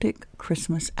Celtic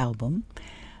Christmas Album.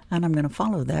 And I'm going to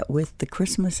follow that with The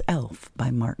Christmas Elf by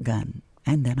Marc Gunn.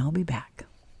 And then I'll be back.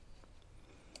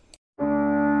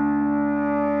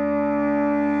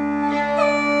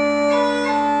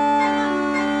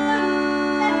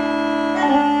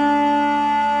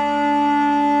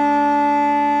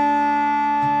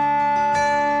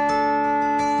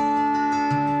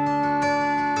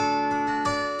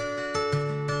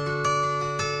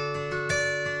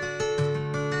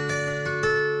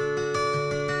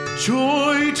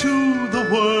 Joy to the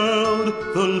world,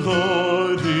 the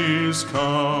Lord is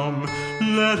come.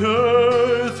 Let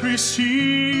earth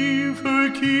receive her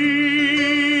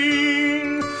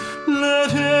King.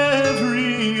 Let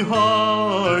every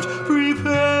heart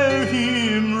prepare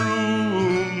him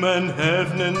room, and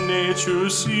heaven and nature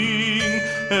sing,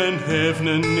 and heaven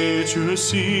and nature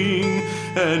sing,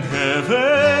 and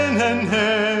heaven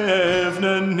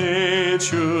and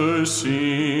nature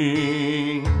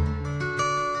sing.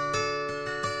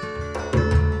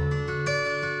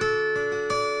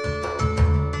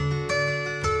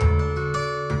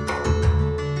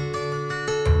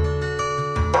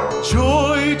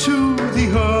 Joy to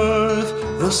the earth,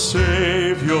 the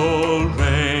Savior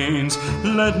reigns.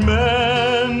 Let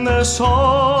men their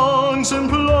songs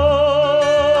employ,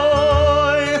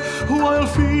 while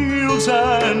fields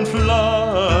and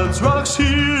floods, rocks,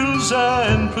 hills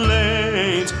and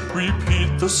plains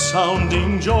repeat the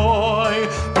sounding joy,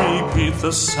 repeat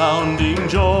the sounding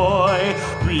joy,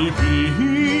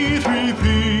 repeat,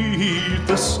 repeat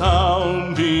the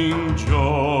sounding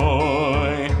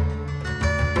joy.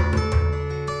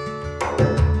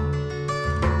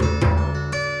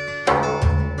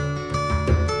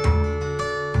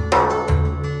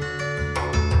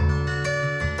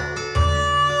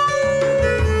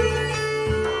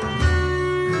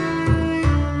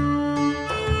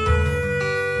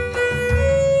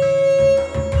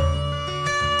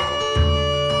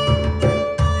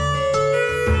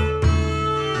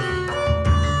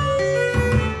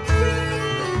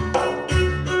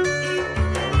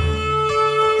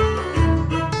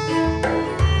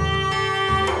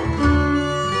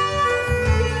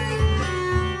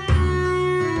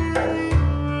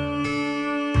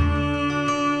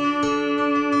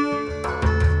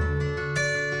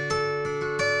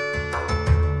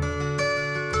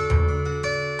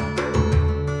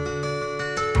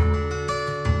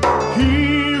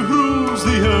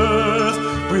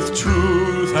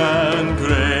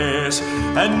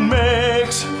 And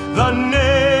makes the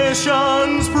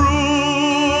nations prove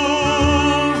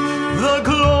the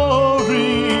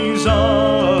glories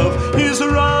of his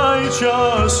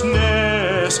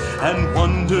righteousness, and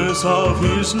wonders of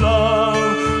his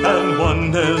love, and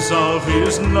wonders of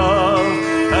his love,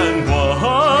 and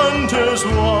wonders,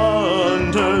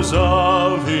 wonders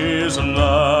of his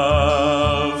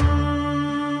love,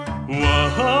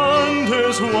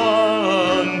 wonders,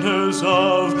 wonders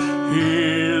of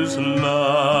his love.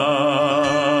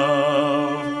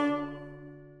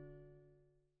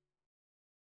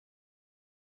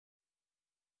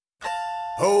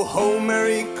 Ho, ho,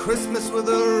 Merry Christmas with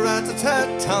a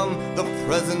rat-a-tat-tum. The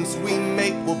presents we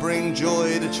make will bring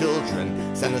joy to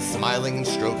children. Santa smiling and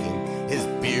stroking his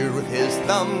beard with his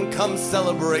thumb. Come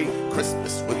celebrate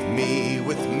Christmas with me,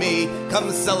 with me.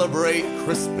 Come celebrate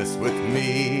Christmas with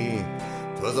me.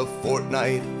 'Twas a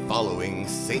fortnight following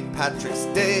St. Patrick's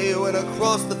Day when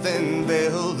across the thin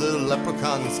vale the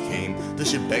leprechauns came to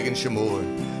Shebeg and Shemore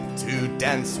to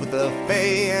dance with the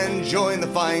Fae and join the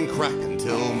fine crack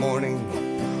until morning.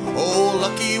 Oh,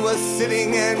 Lucky was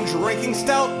sitting and drinking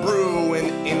stout brew when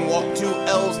in walked two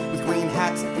elves with green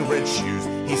hats and red shoes.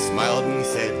 He smiled and he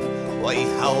said, "Why,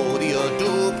 how do you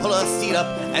do? Pull a seat up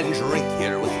and drink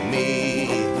here with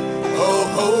me. Ho,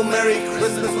 ho, Merry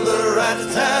Christmas with a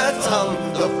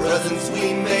rat-a-tat-tum. The presents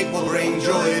we make will bring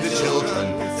joy to children."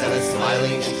 Santa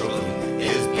smiling, stroking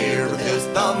his beard with his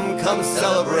thumb. "Come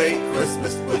celebrate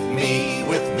Christmas with me,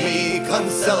 come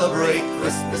celebrate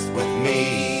Christmas with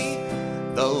me."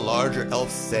 The larger elf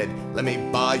said, "Let me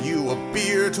buy you a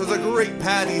beer. 'Twas a great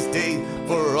Paddy's Day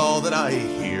for all that I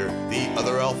hear." The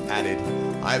other elf added,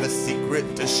 "I've a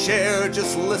secret to share.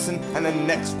 Just listen and the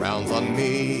next round's on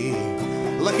me."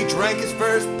 Lucky drank his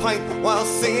first pint while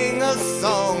singing a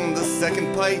song. The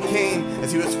second pint came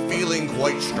as he was feeling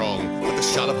quite strong, but the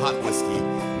shot of hot whiskey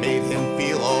made him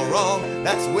feel all wrong.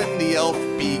 That's when the elf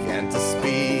began to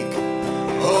speak.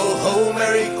 "Ho, ho,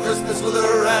 Merry Christmas with a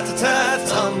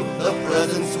rat-a-tat-tum. The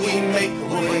presents we make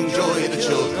will bring joy to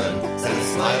children." Santa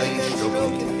smiling and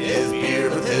stroking his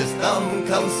beard with his thumb.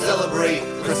 "Come celebrate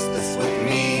Christmas with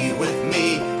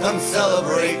me, come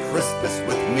celebrate Christmas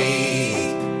with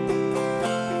me."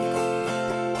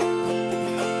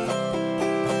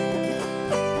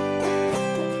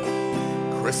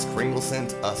 Kris Kringle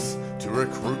sent us to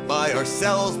recruit by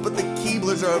ourselves, but the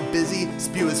Keeblers are busy,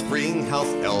 spew as freeing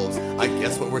house elves. I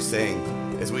guess what we're saying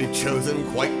is we've chosen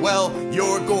quite well.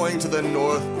 You're going to the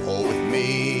North Pole with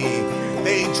me.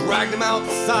 They dragged him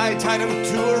outside, tied him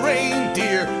to a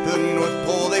reindeer. To the North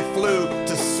Pole they flew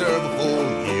to serve a full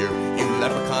year. You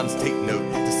leprechauns take note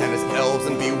to Santa's elves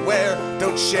and beware.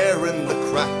 Don't share in the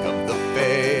crack of the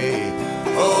Fae.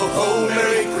 Ho, ho,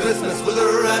 Merry Christmas with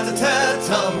a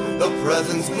rat-a-tat-tum. The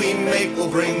presents we make will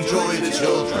bring joy to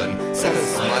children. Santa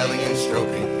smiling and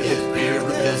stroking his beard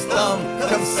with his thumb.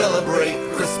 Come celebrate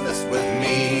Christmas with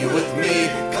me,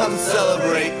 come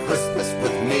celebrate Christmas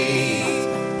with me.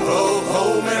 Ho,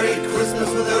 ho, Merry Christmas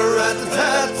with a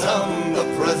rat-a-tat-tum. The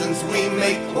presents we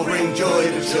make will bring joy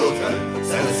to children.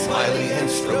 Santa smiling and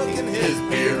stroking his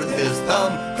beard with his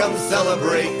thumb. Come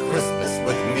celebrate Christmas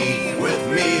with me,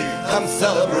 come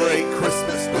celebrate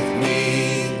Christmas with me.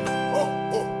 Ho,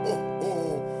 ho, ho, ho.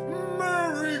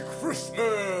 Merry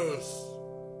Christmas!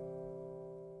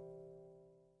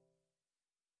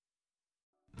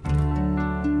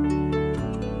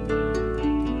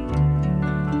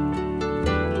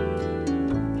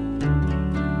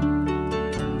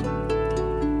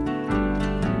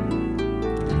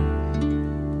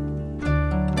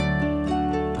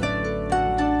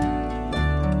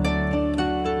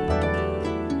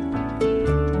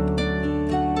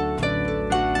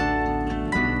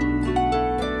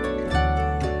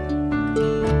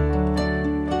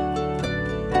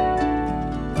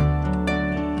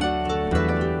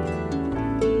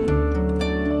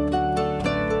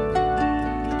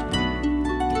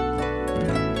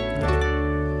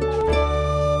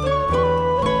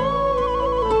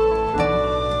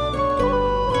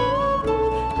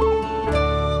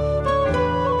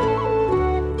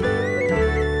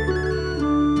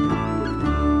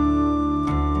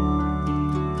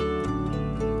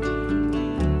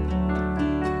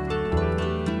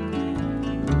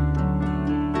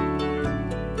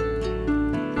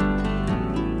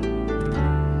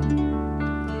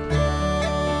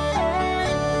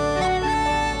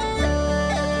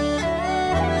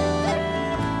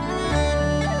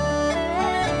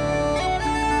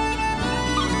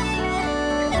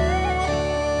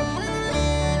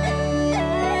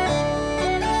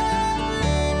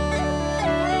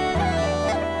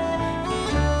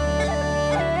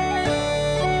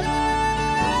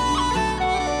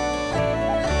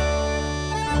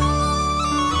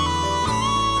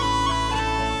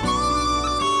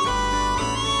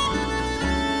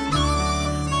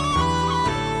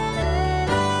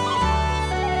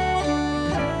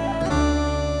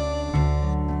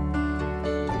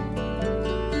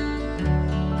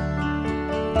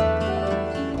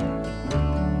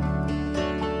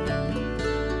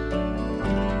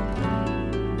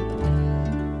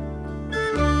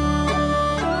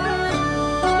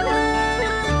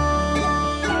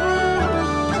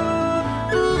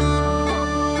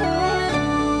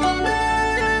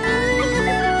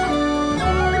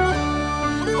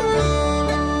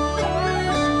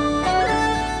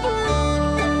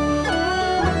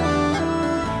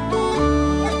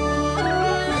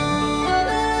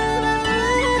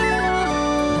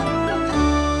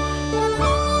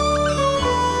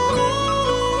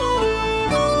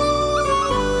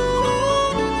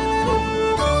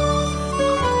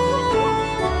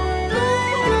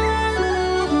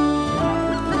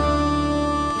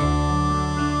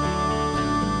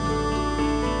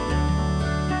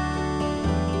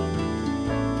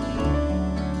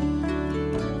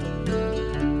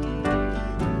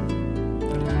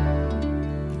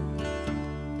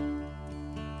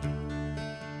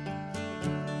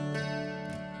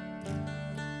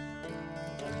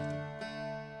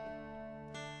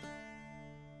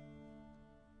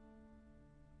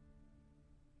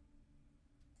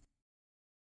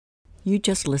 You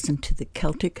just listened to the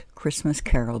Celtic Christmas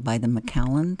Carol by the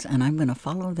McCallans, and I'm going to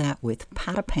follow that with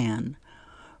Pat a Pan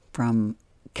from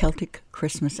Celtic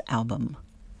Christmas Album.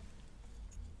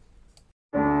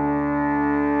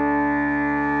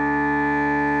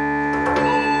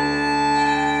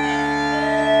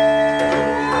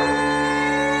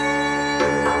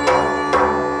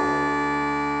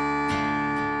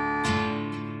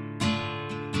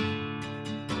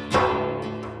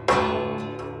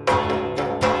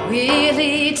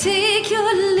 Willie, take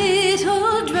your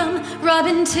little drum,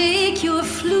 Robin, take your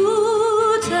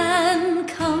flute and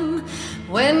come.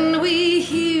 When we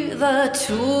hear the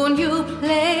tune you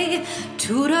play,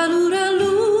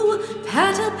 toodaloo-daloo,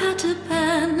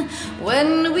 pat-a-pat-a-pan.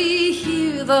 When we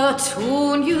hear the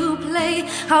tune you play,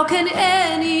 how can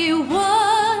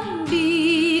anyone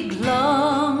be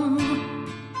glum?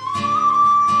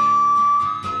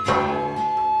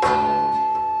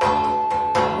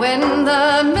 When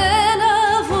the men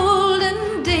of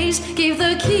olden days gave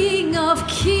the King of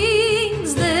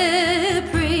Kings their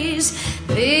praise,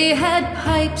 they had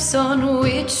pipes on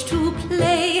which to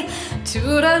play,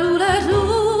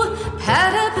 toodaloo-daloo,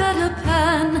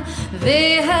 pat-a-pat-a-pan.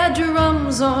 They had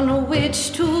drums on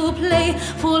which to play,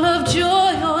 full of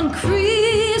joy on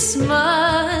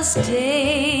Christmas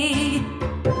Day.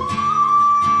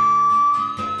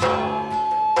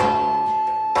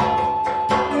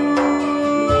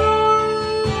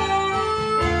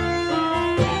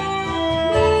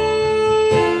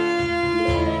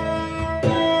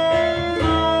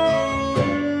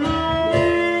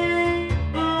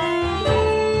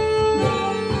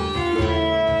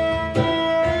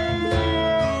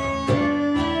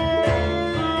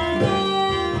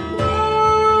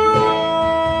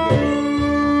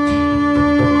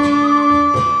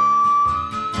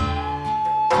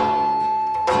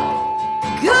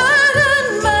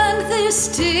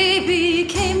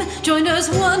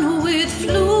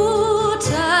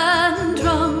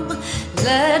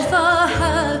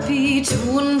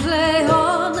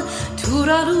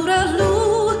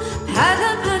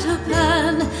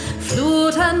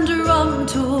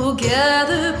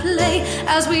 Together play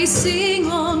as we sing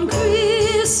on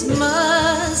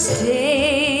Christmas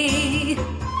Day.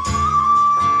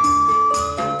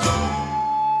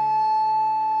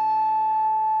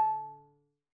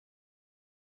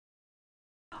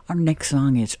 Our next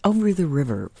song is Over the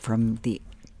River from the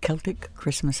Celtic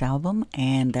Christmas Album,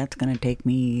 and that's going to take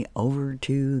me over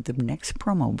to the next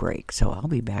promo break, so I'll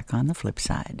be back on the flip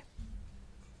side.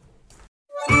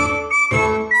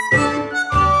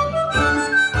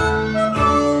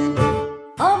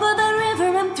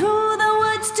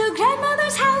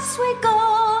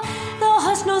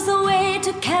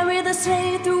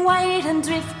 Sleigh through white and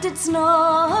drifted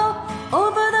snow,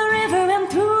 over the river and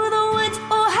through the woods.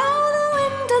 Oh, how the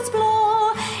wind does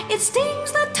blow! It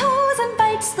stings the toes and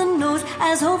bites the nose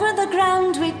as over the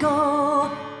ground we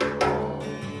go.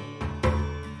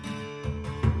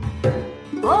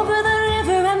 Over the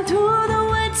river and through the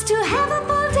woods to have a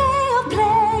full day of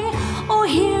play. Oh,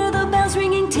 hear the bells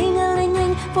ringing,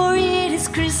 ting-a-ling-ling, for it is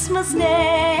Christmas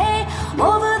Day.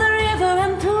 Over the river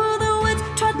and through the woods,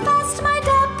 trot past my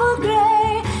dapple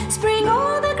grey. Spring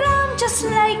o'er the ground just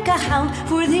like a hound,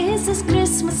 for this is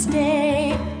Christmas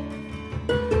Day.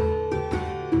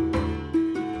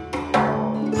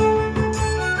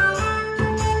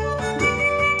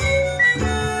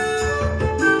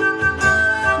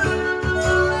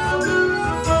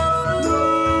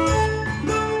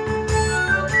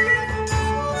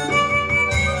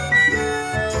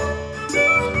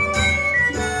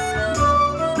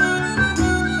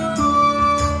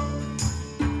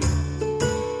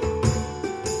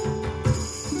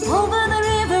 Over the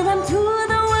river and through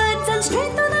the woods and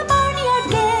straight through the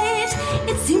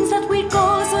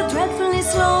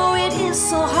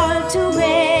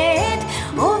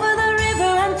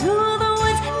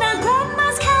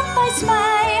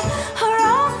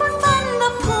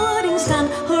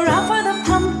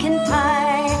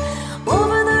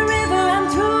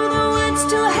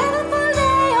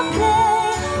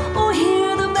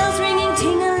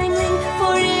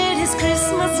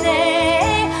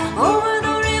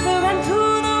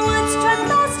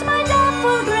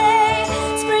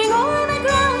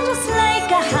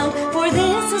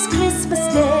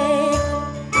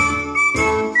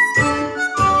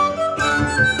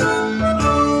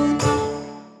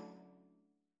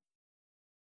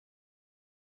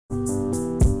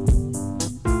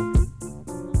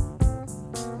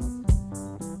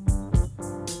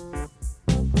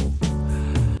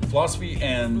Philosophy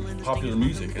and Popular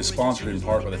Music is sponsored in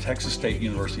part by the Texas State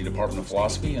University Department of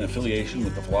Philosophy in affiliation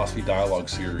with the Philosophy Dialogue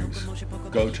Series.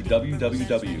 Go to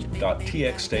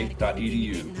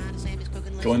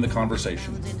www.txstate.edu. Join the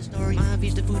conversation.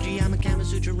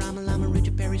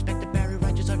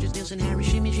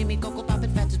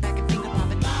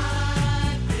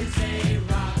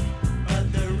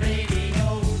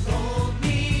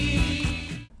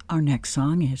 Our next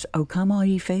song is O Come All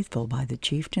Ye Faithful by the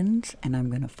Chieftains, and I'm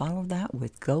going to follow that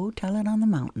with Go Tell It on the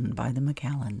Mountain by the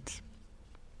McCallans.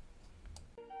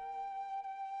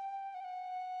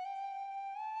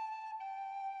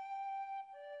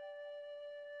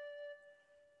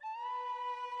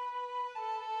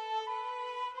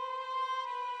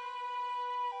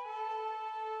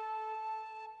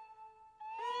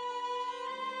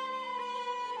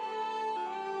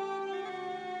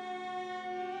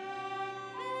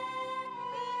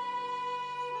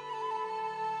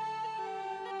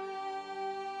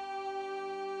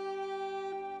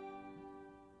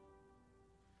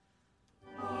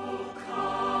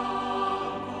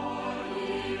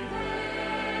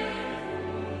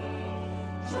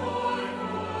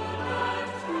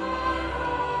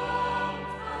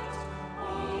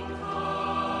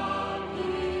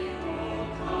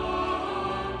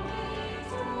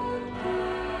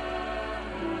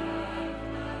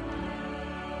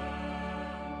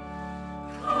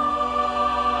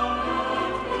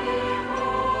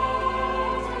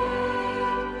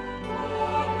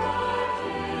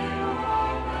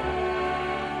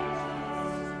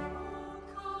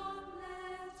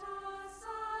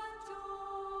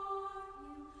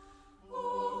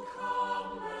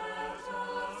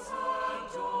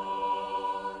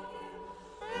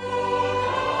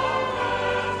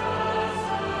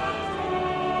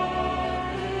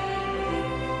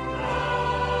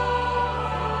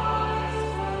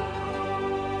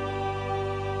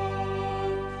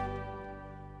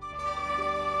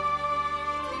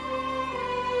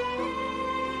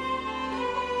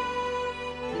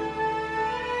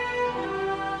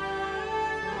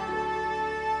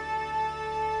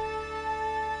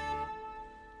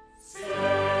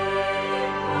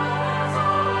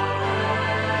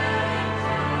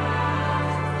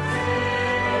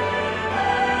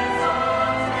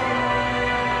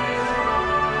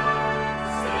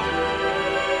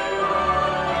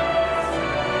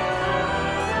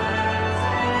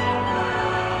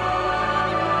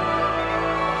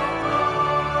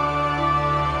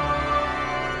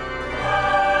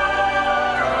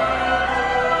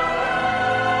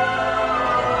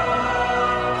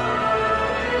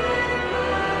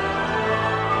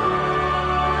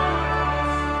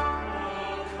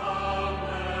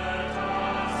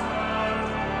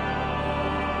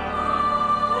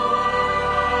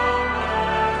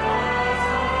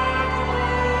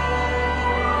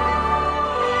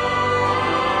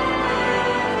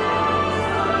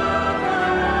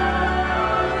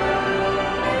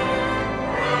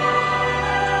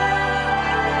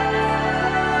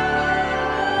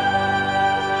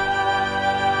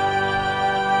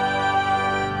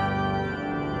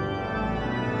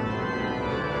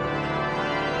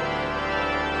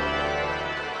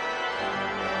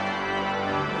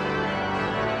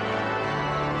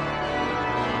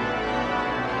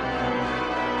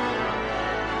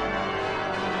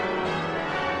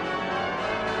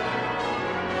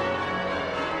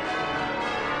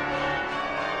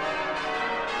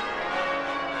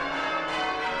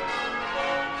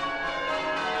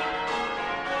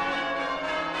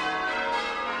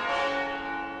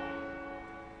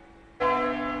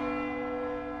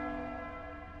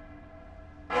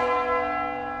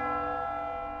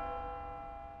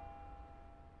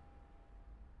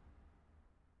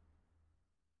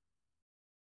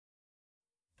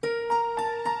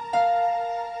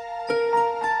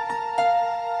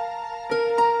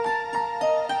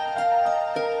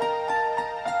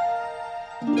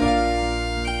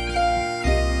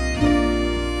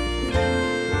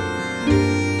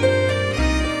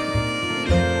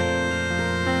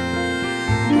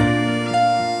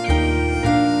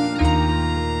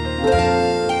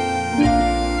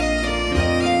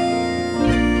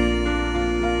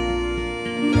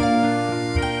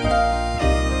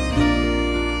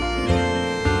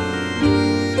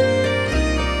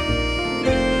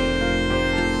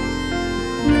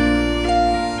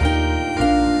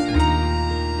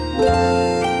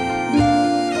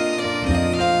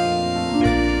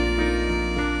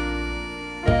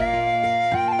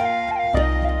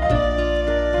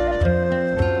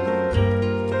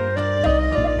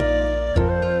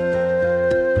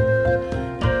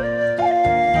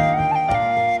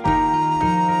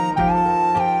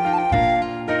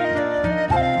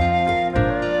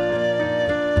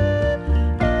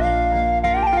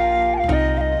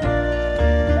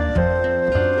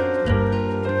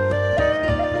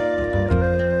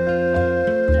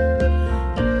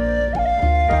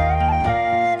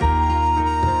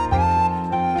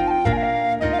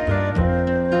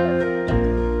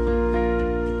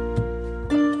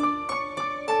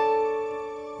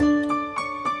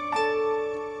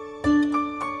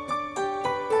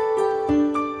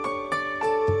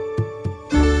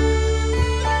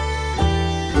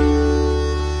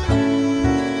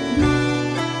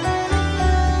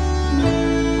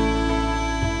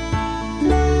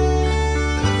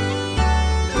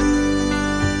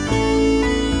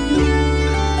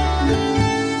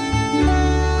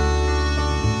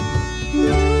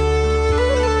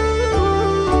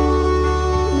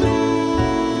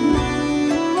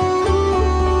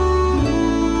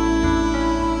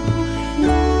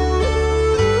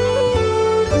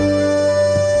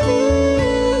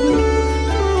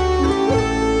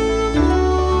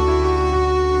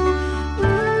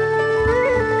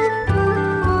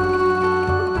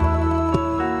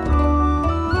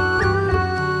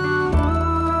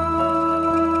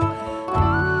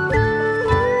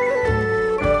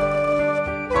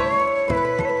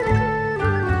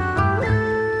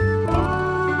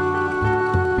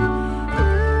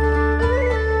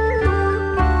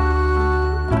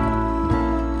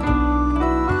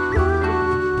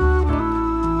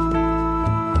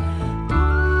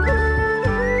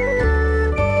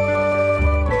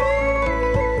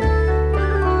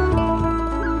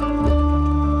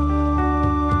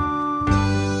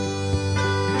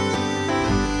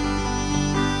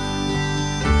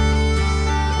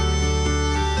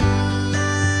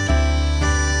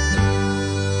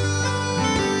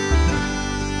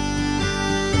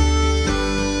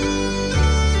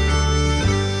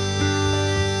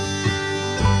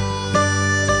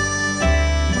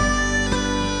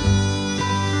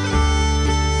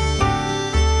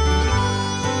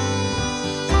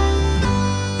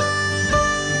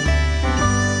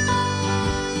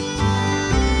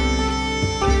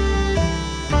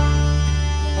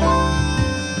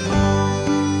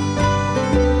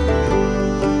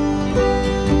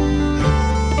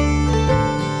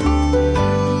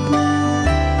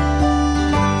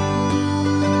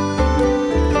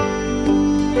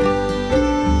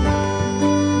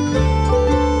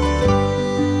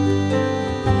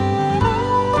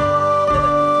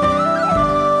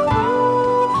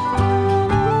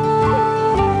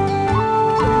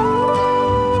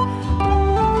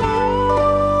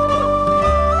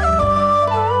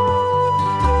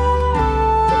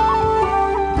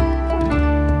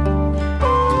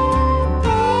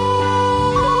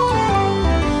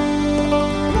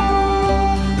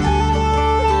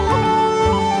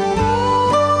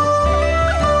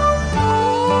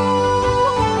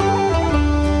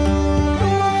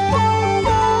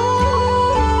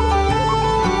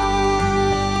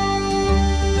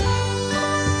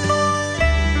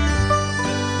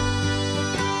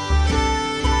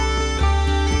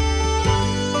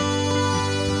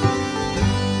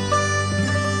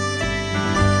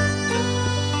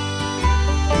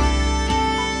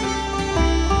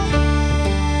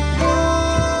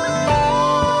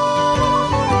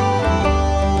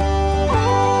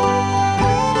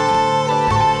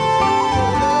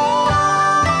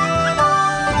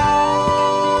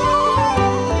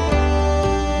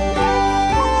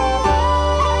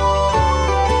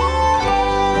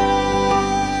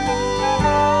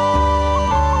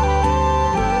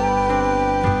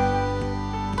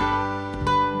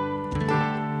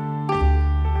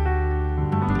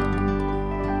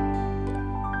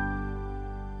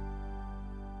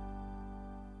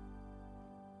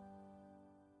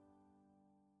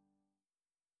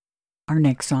 Our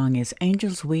next song is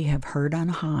Angels We Have Heard on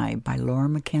High by Laura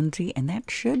McKenzie, and that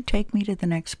should take me to the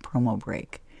next promo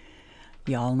break.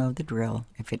 Y'all know the drill.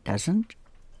 If it doesn't,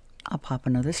 I'll pop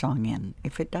another song in.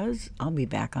 If it does, I'll be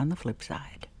back on the flip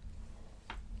side.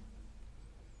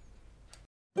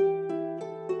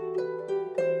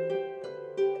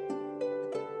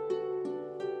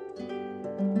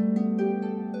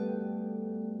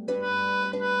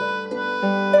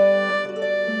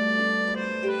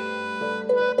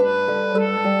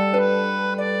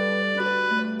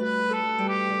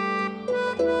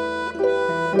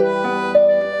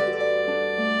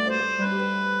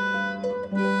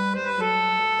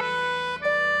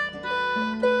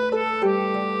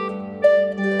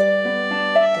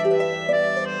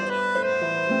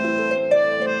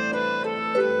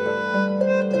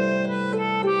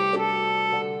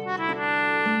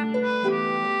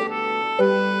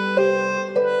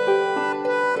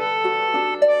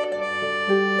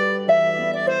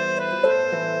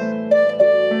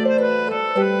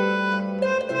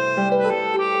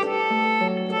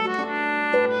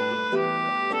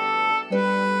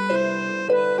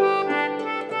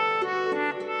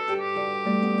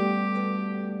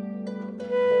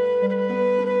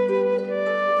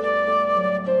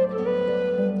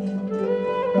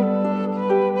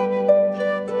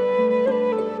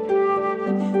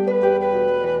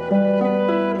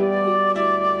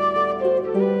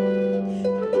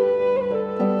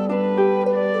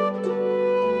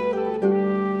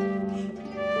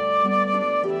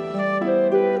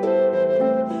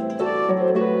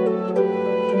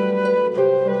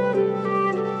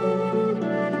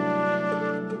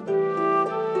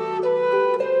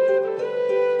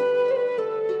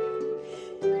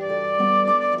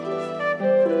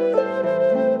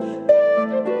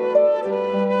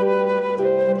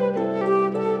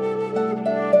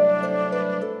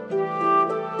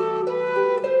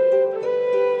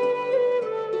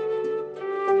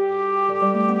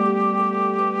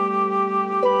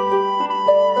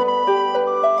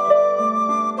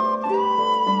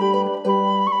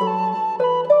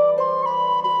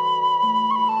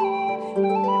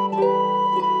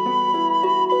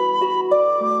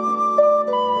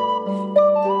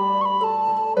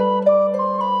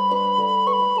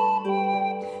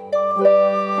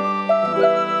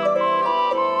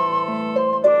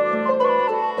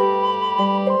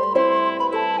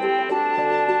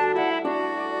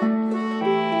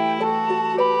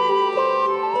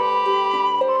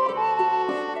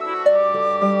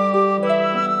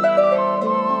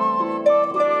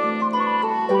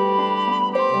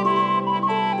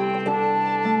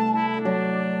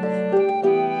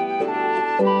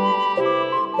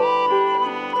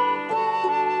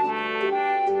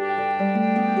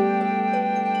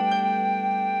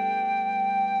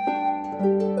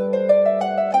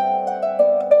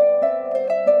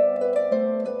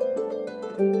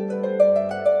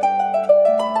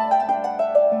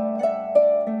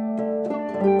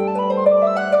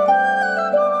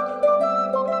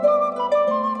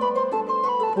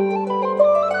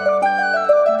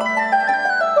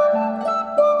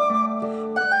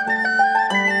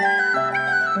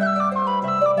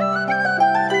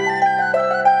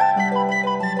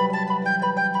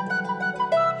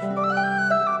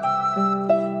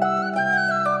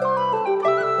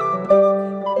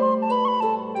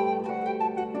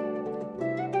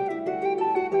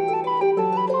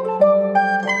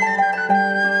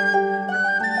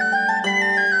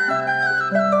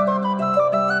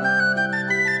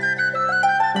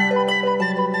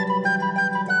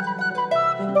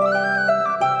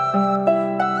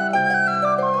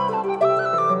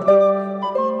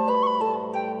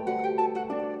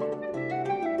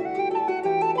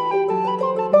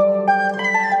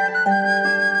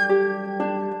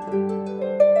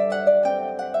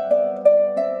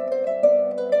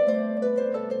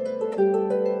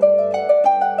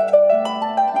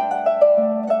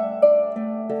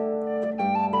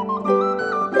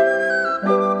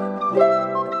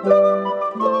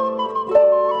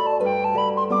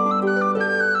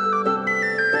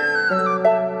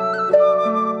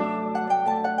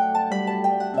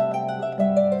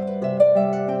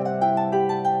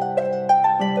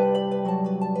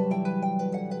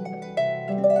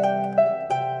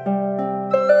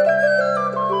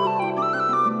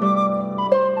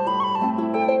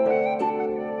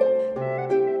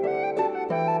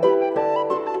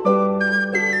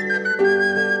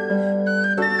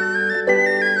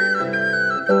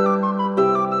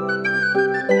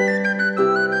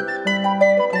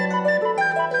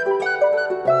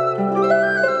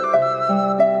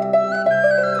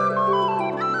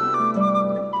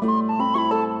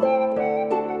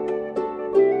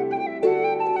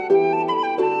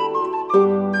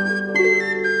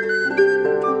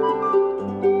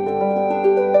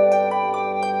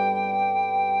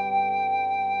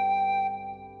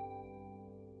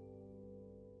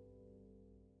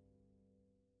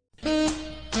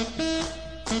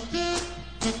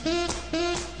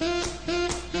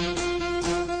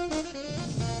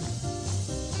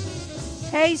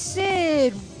 Hey,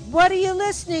 Sid, what are you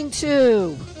listening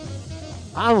to?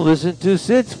 I'm listening to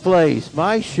Sid's Place,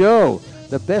 my show,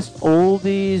 the best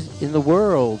oldies in the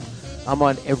world. I'm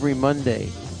on every Monday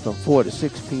from 4 to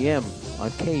 6 p.m.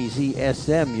 on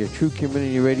KZSM, your true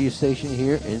community radio station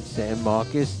here in San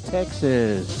Marcos,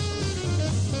 Texas.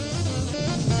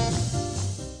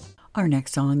 Our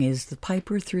next song is The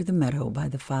Piper Through the Meadow by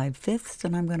the 5/5,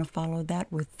 and I'm going to follow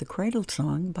that with the Cradle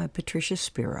Song by Patricia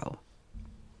Spero.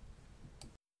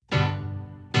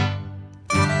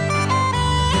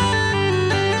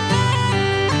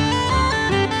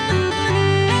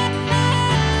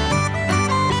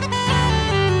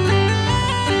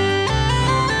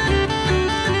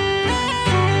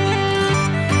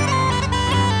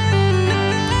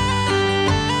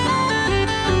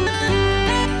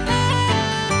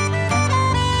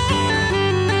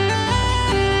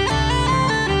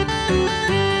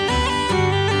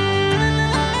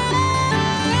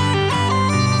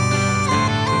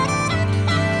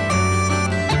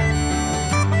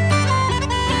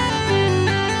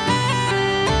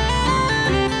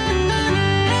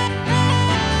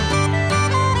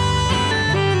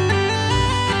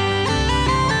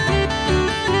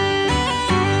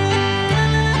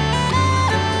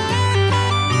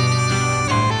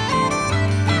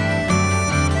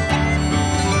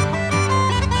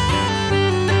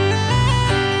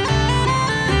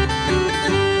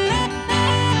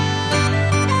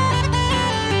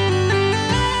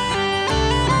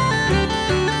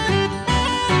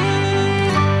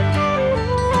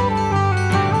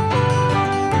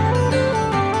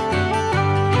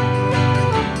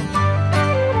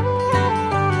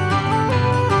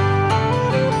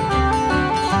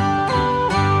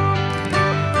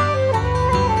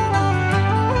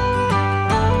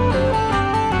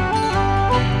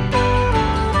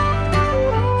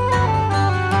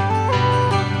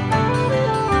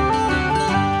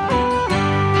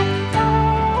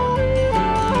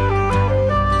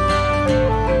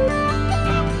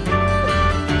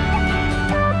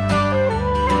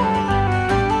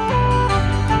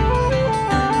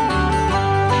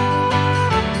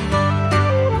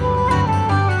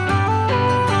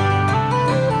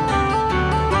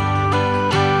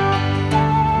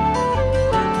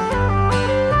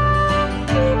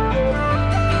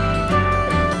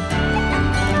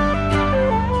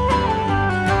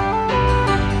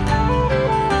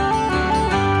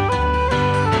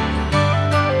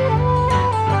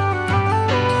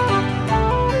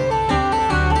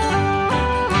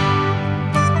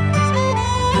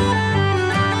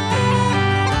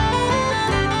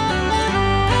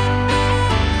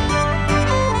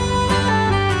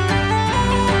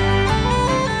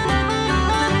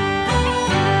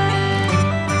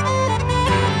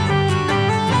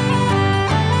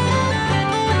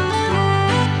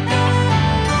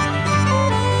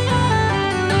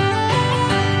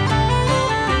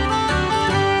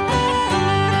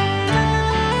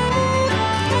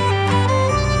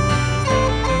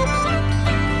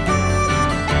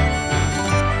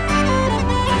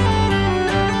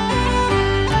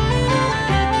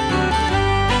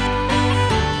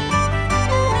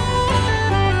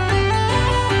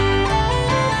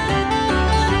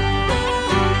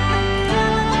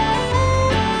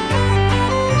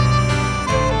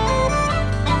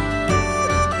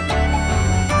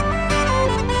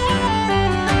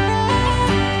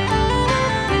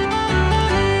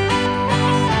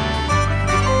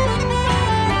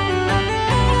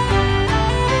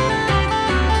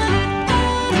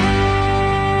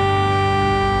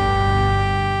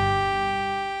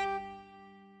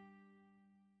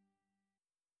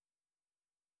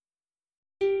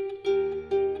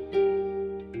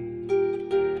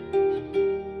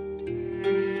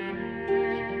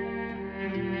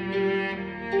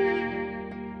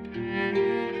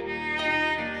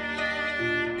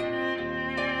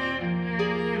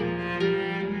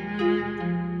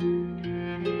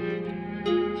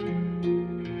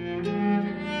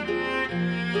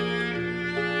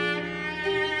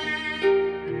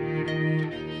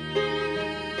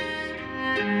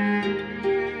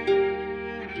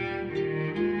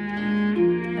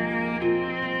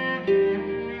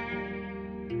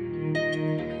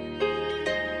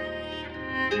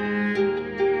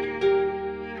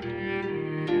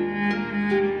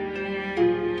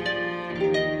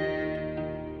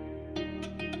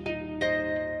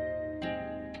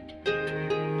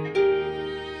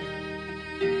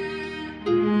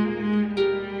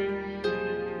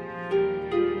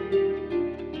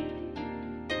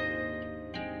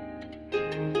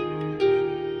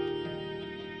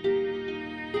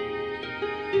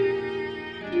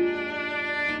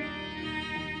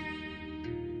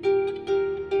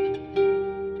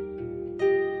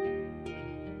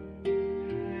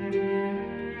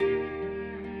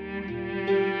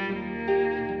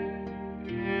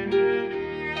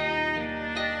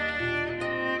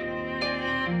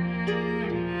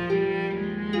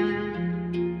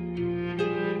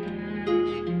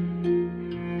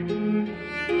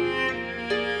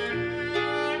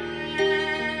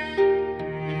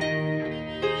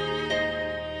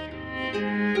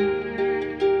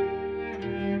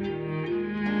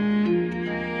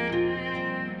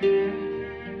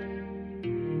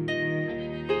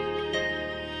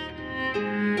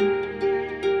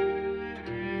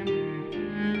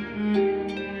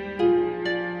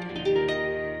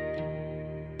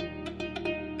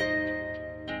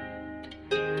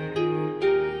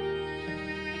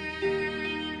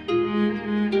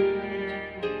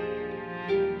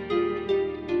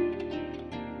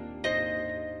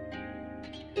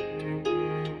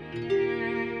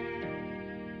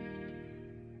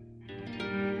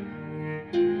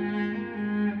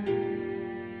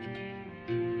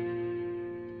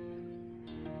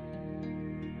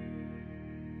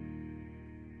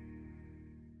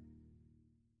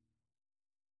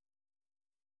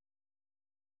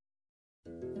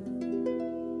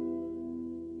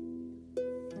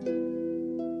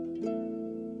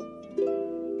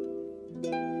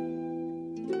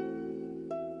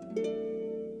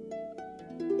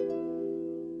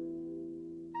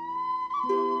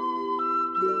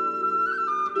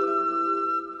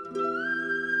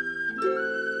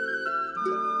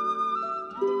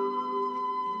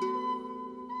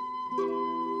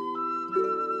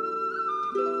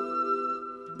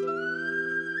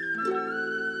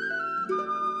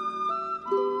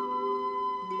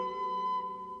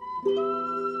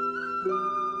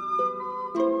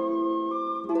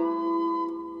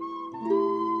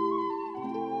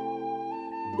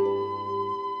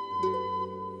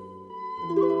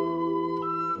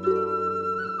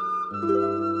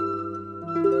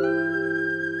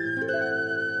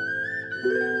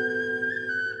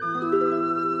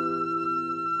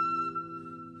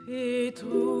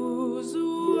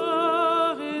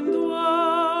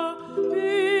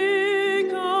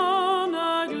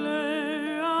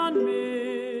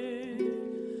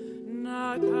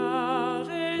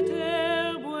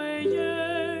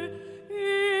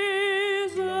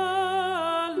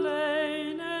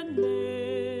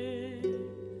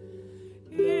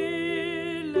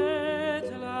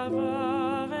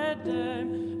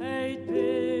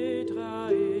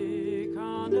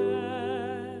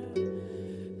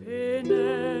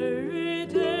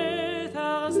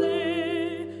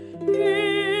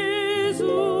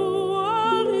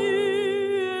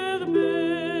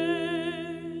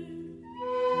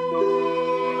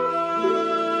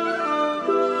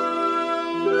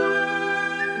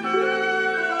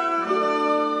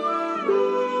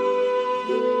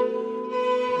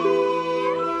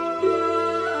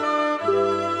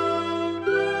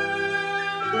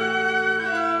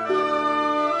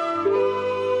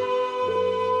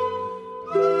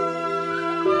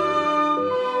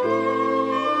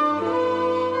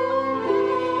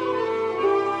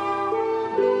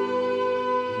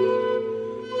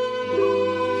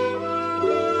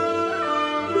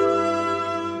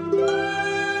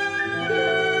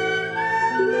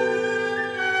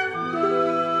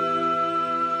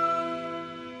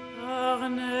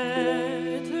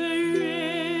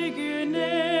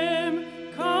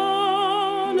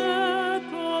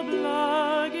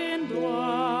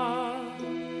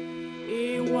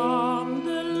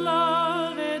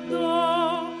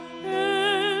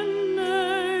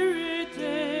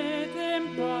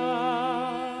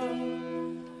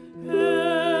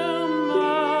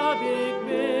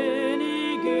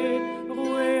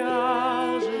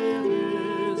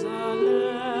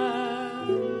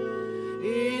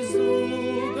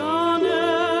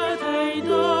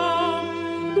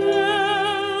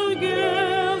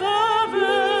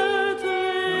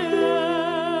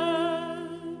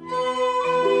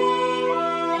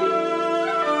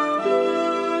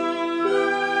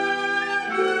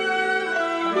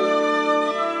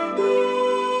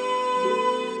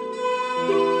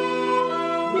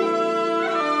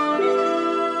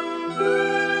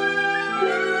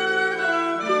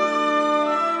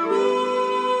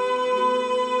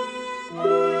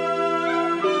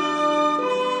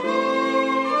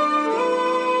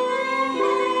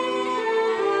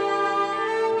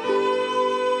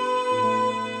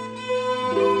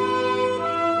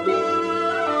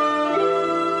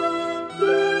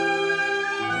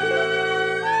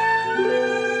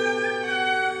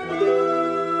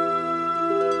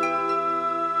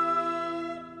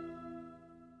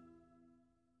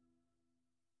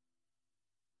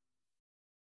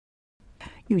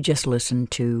 You just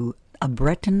listened to A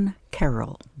Breton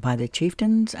Carol by the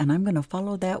Chieftains, and I'm going to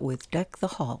follow that with Deck the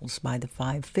Halls by the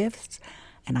 5/5,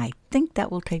 and I think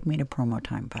that will take me to promo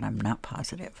time, but I'm not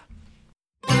positive.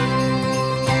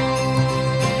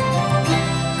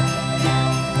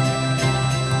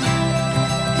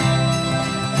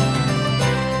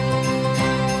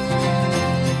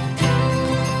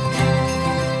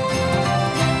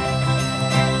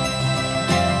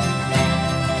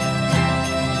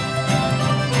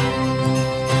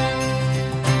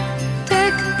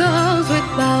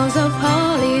 Boughs of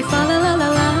holly, fa la la la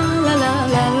la la la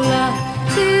la la.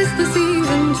 'Tis the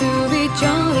season to be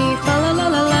jolly, fa la la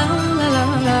la la la la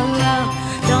la la.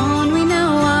 Don we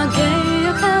now our gay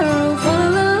apparel, fa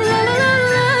la la la la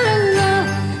la la la.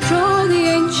 Draw the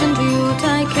ancient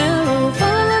Yuletide carol, fa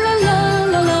la la la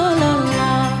la la la la.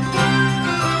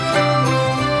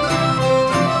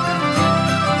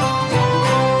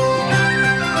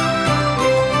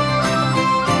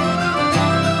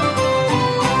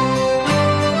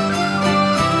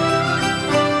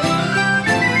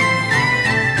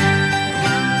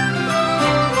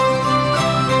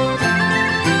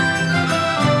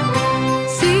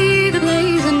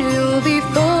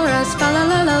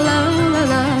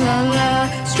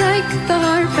 The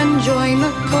harp and join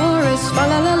the chorus, fa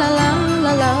la la la la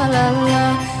la la la la.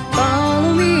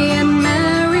 Follow me in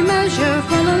merry measure,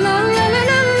 fa la la la la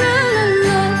la la la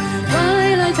la.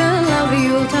 While I tell of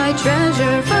Yuletide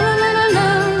treasure, fa la la la la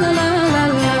la la la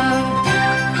la.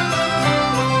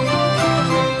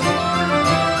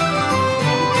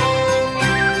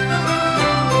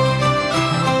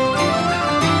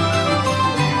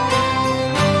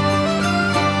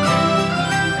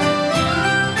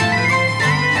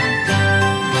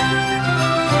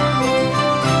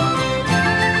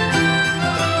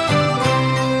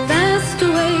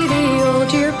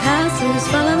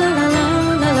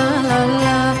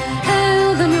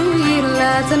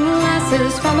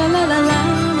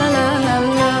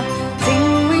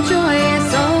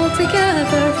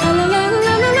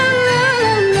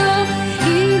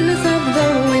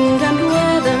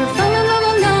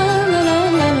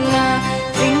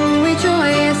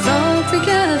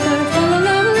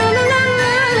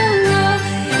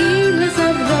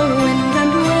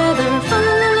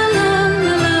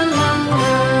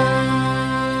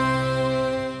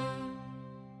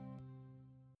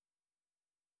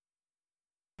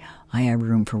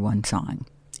 for one song,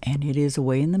 and it is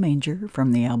Away in the Manger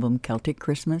from the album Celtic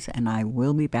Christmas, and I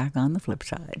will be back on the flip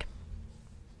side.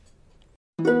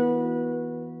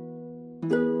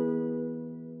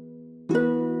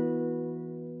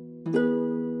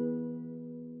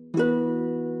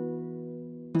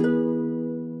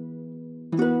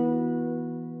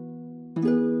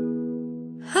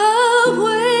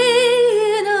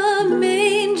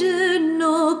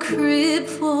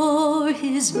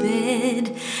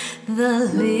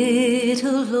 The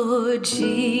little Lord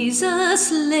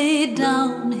Jesus laid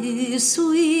down his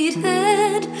sweet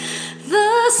head.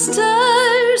 The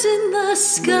stars in the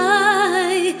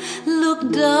sky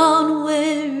looked down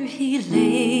where he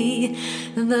lay.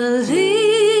 The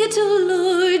little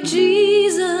Lord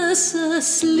Jesus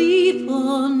asleep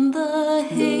on the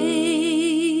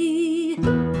hay.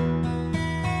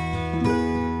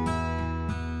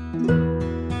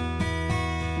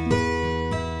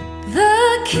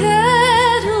 The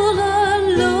cattle are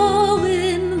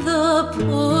lowing, the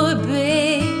poor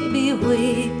baby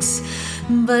wakes,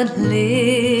 but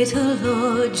little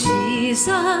Lord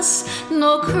Jesus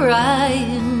no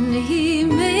crying he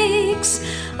makes.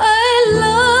 I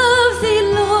love thee,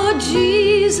 Lord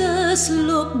Jesus,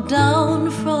 look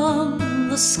down from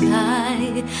the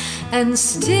sky and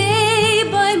stay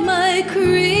by my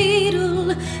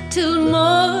cradle till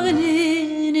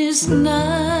morning is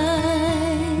nigh.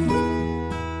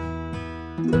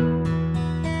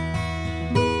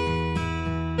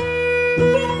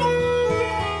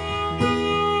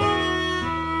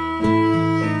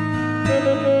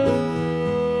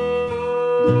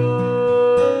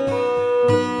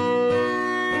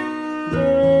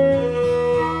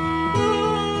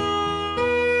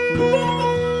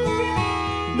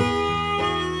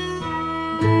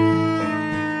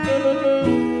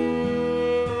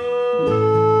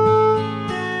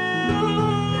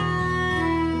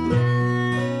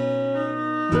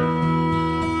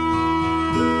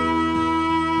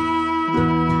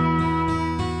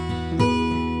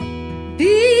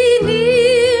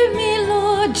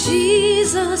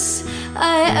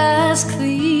 I ask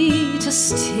thee to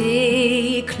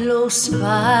stay close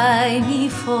by me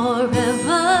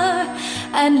forever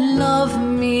and love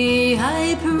me,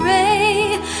 I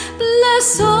pray.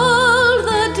 Bless all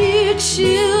the dear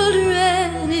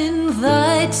children in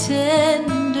thy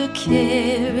tender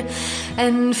care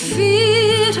and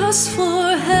fit us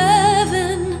for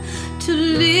heaven to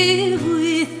live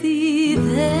with thee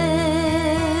there.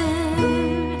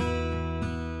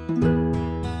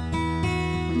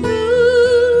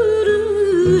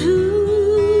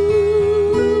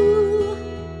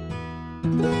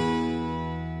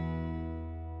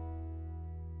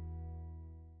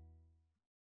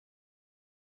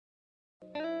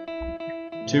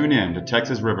 Tune in to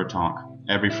Texas River Talk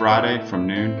every Friday from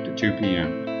noon to 2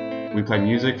 p.m. We play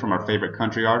music from our favorite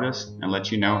country artists and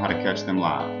let you know how to catch them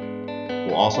live.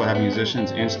 We'll also have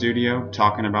musicians in studio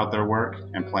talking about their work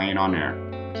and playing on air.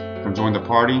 Come join the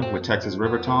party with Texas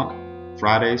River Talk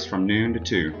Fridays from noon to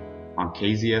 2 on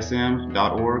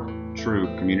kzsm.org,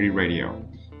 True Community Radio.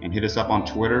 And hit us up on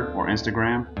Twitter or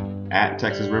Instagram at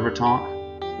Texas River Talk.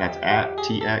 That's at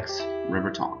TX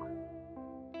River Talk.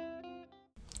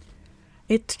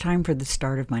 It's time for the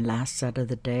start of my last set of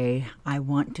the day. I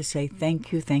want to say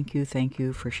thank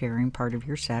you for sharing part of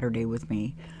your Saturday with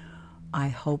me. I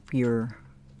hope your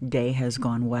day has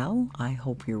gone well. I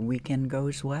hope your weekend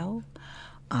goes well.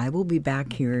 I will be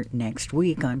back here next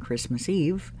week on Christmas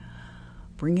Eve,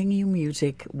 bringing you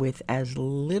music with as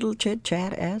little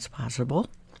chit-chat as possible,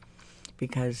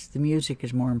 because the music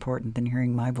is more important than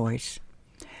hearing my voice.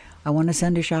 I want to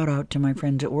send a shout out to my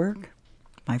friends at work,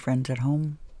 my friends at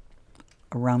home,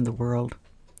 around the world.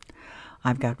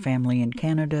 I've got family in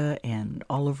Canada and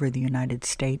all over the United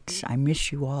States. I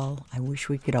miss you all. I wish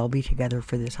we could all be together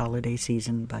for this holiday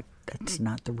season, but that's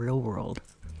not the real world.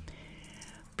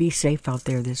 Be safe out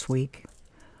there this week.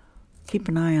 Keep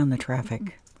an eye on the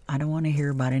traffic. I don't want to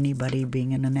hear about anybody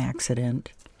being in an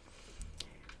accident.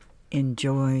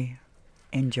 Enjoy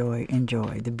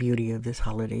the beauty of this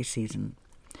holiday season.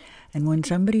 And when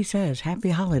somebody says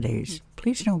happy holidays,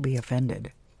 please don't be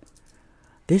offended.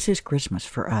 This is Christmas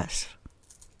for us,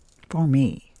 for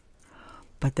me,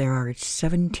 but there are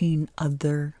 17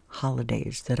 other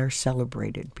holidays that are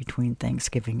celebrated between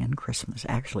Thanksgiving and Christmas,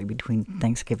 actually between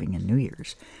Thanksgiving and New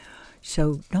Year's.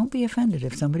 So don't be offended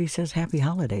if somebody says happy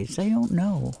holidays. They don't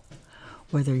know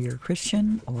whether you're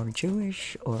Christian or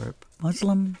Jewish or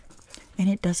Muslim, and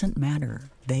it doesn't matter.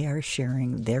 They are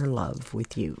sharing their love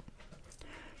with you.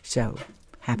 So,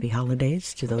 happy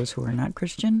holidays to those who are not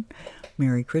Christian.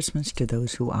 Merry Christmas to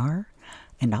those who are.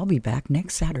 And I'll be back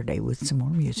next Saturday with some more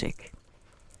music.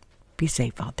 Be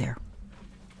safe out there.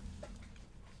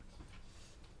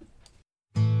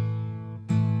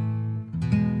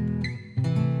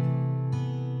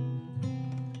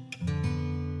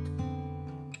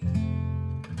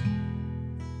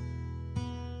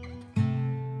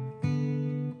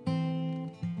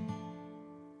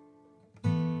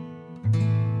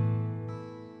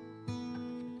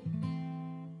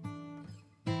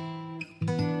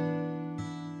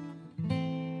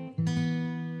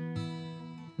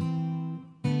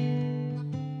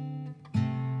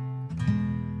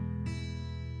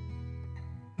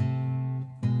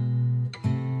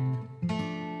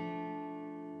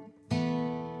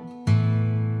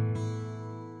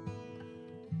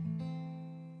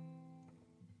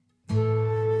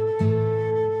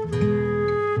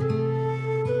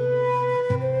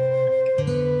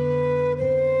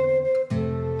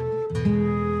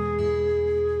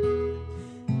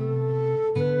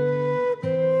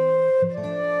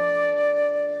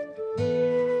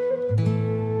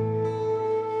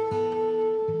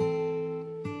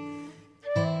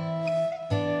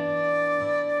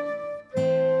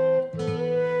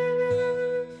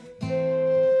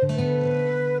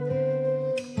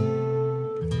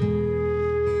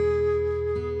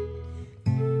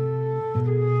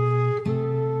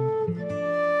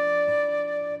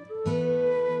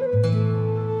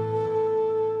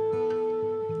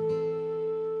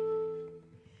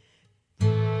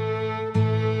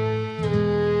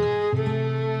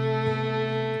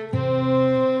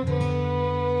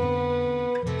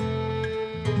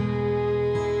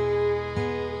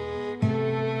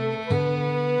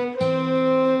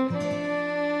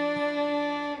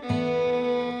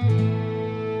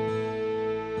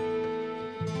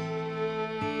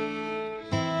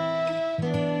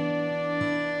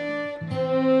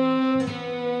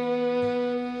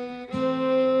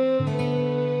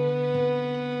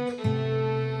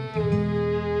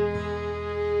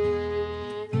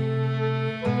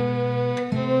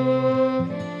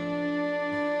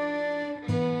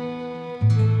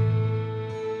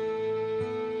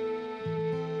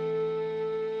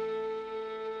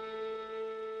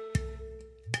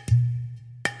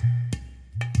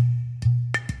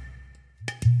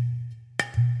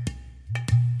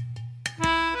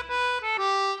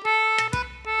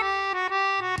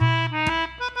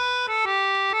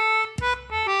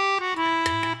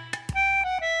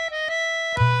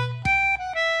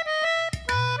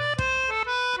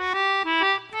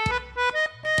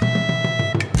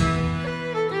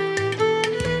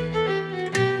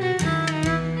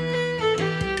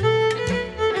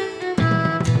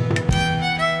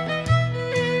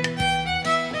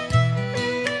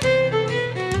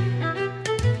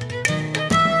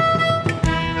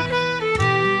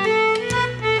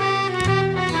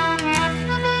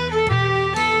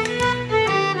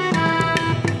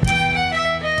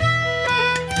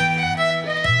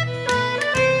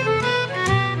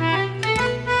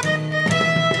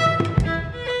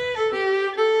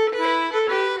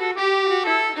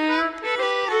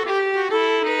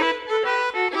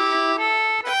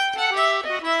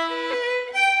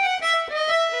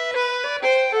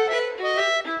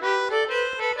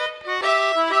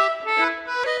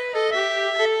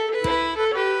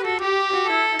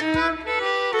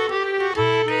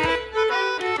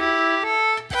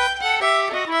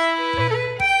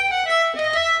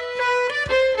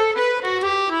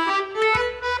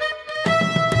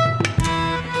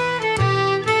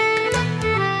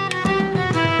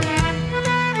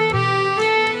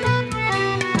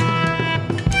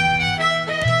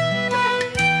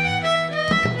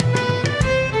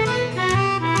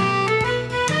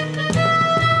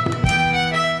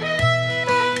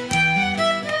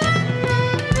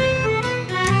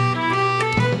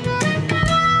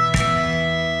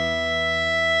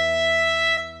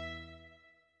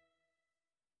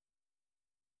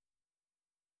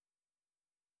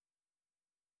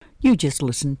 You just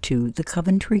listened to The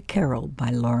Coventry Carol by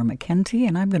Laura McKenzie,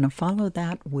 and I'm going to follow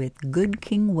that with Good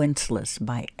King Wenceslas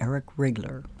by Eric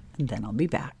Rigler, and then I'll be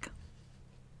back.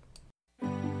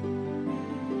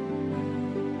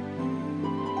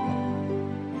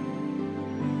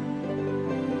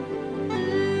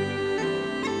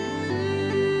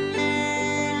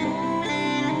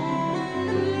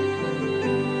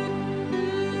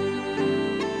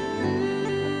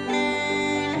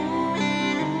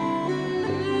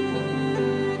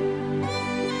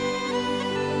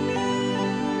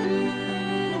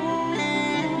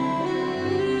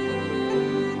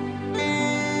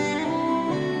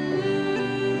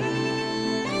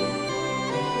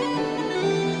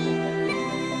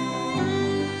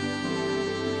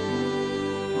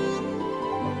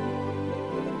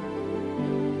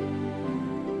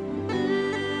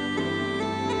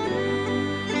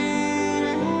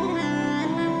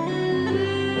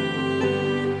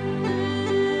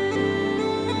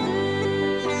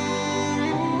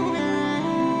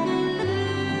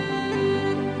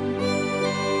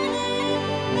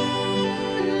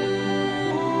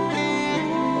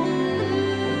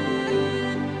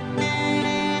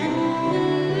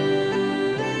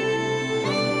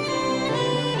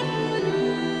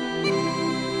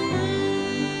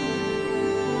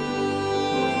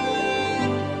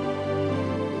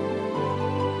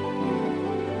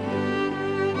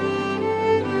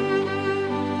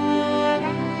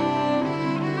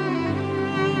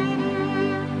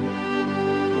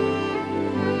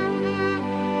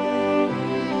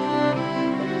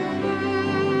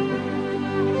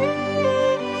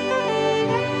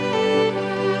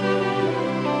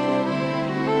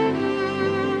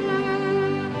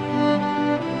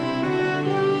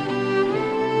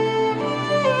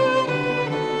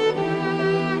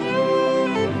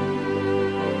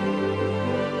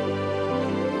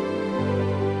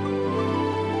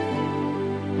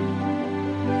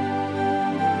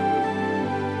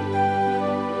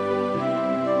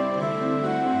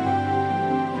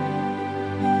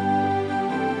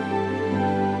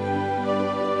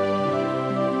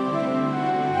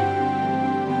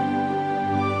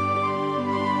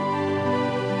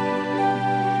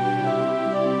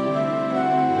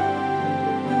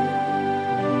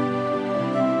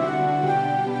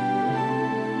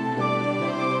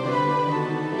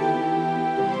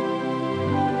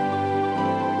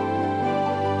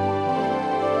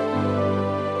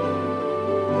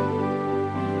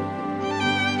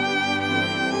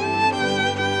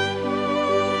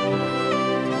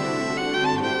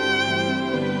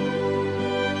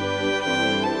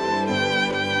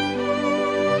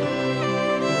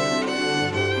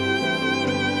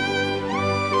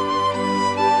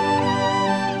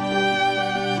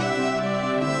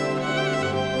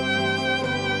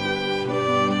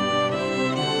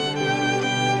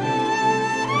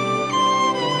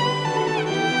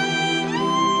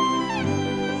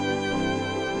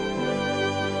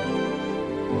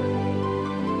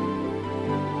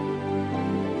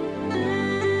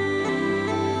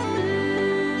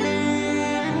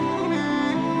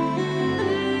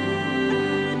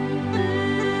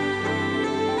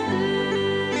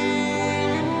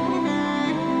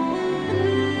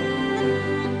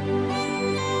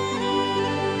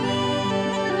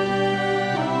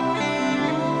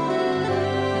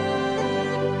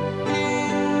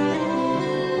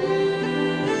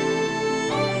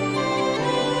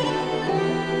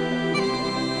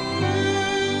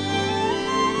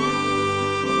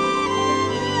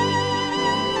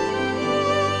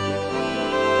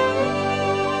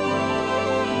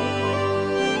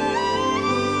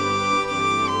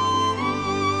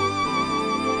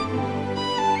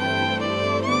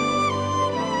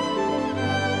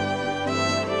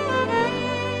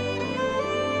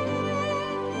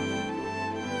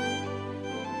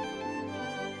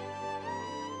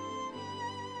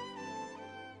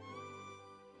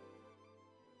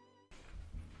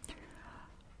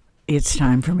 it's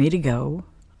time for me to go.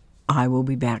 I will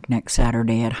be back next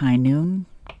Saturday at high noon,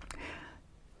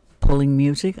 pulling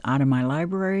music out of my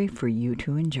library for you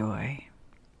to enjoy.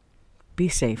 Be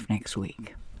safe next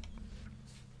week.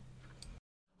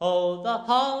 Oh, the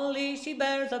holly, she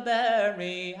bears a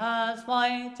berry as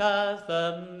white as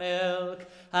the milk,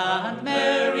 and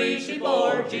Mary, she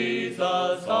bore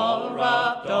Jesus all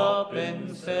wrapped up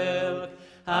in silk.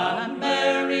 And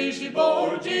Mary, she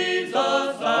bore Jesus,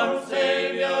 our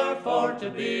Saviour, for to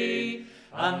be.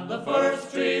 And the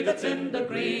first tree that's in the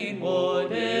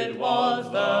greenwood, it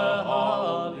was the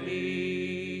holly.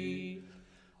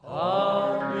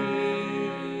 Holly,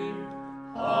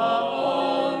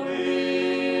 holly.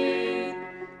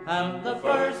 And the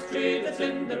first tree that's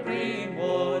in the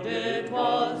greenwood, it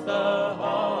was the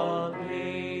holly.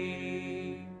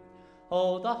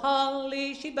 Oh, the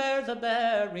holly, she bears a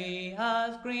berry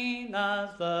as green as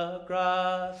the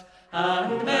grass.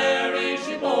 And Mary,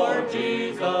 she bore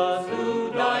Jesus,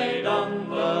 who died on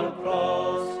the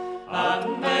cross.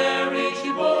 And Mary,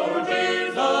 she bore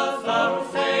Jesus, our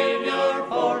Saviour,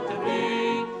 for to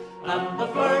be. And the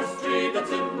first tree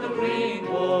that's in the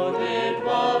greenwood, it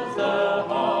was the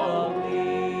holly.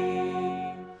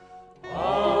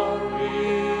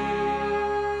 Holly,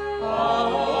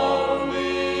 holly.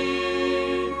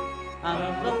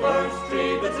 And the first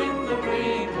tree that's in the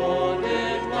greenwood,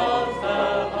 it was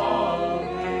the holly.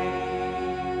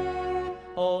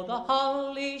 Oh, the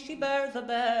holly, she bears a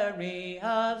berry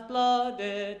as blood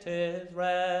it is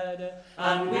red.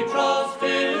 And we trust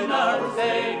in our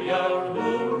Saviour,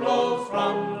 who rose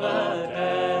from the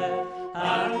dead.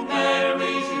 And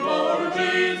Mary, she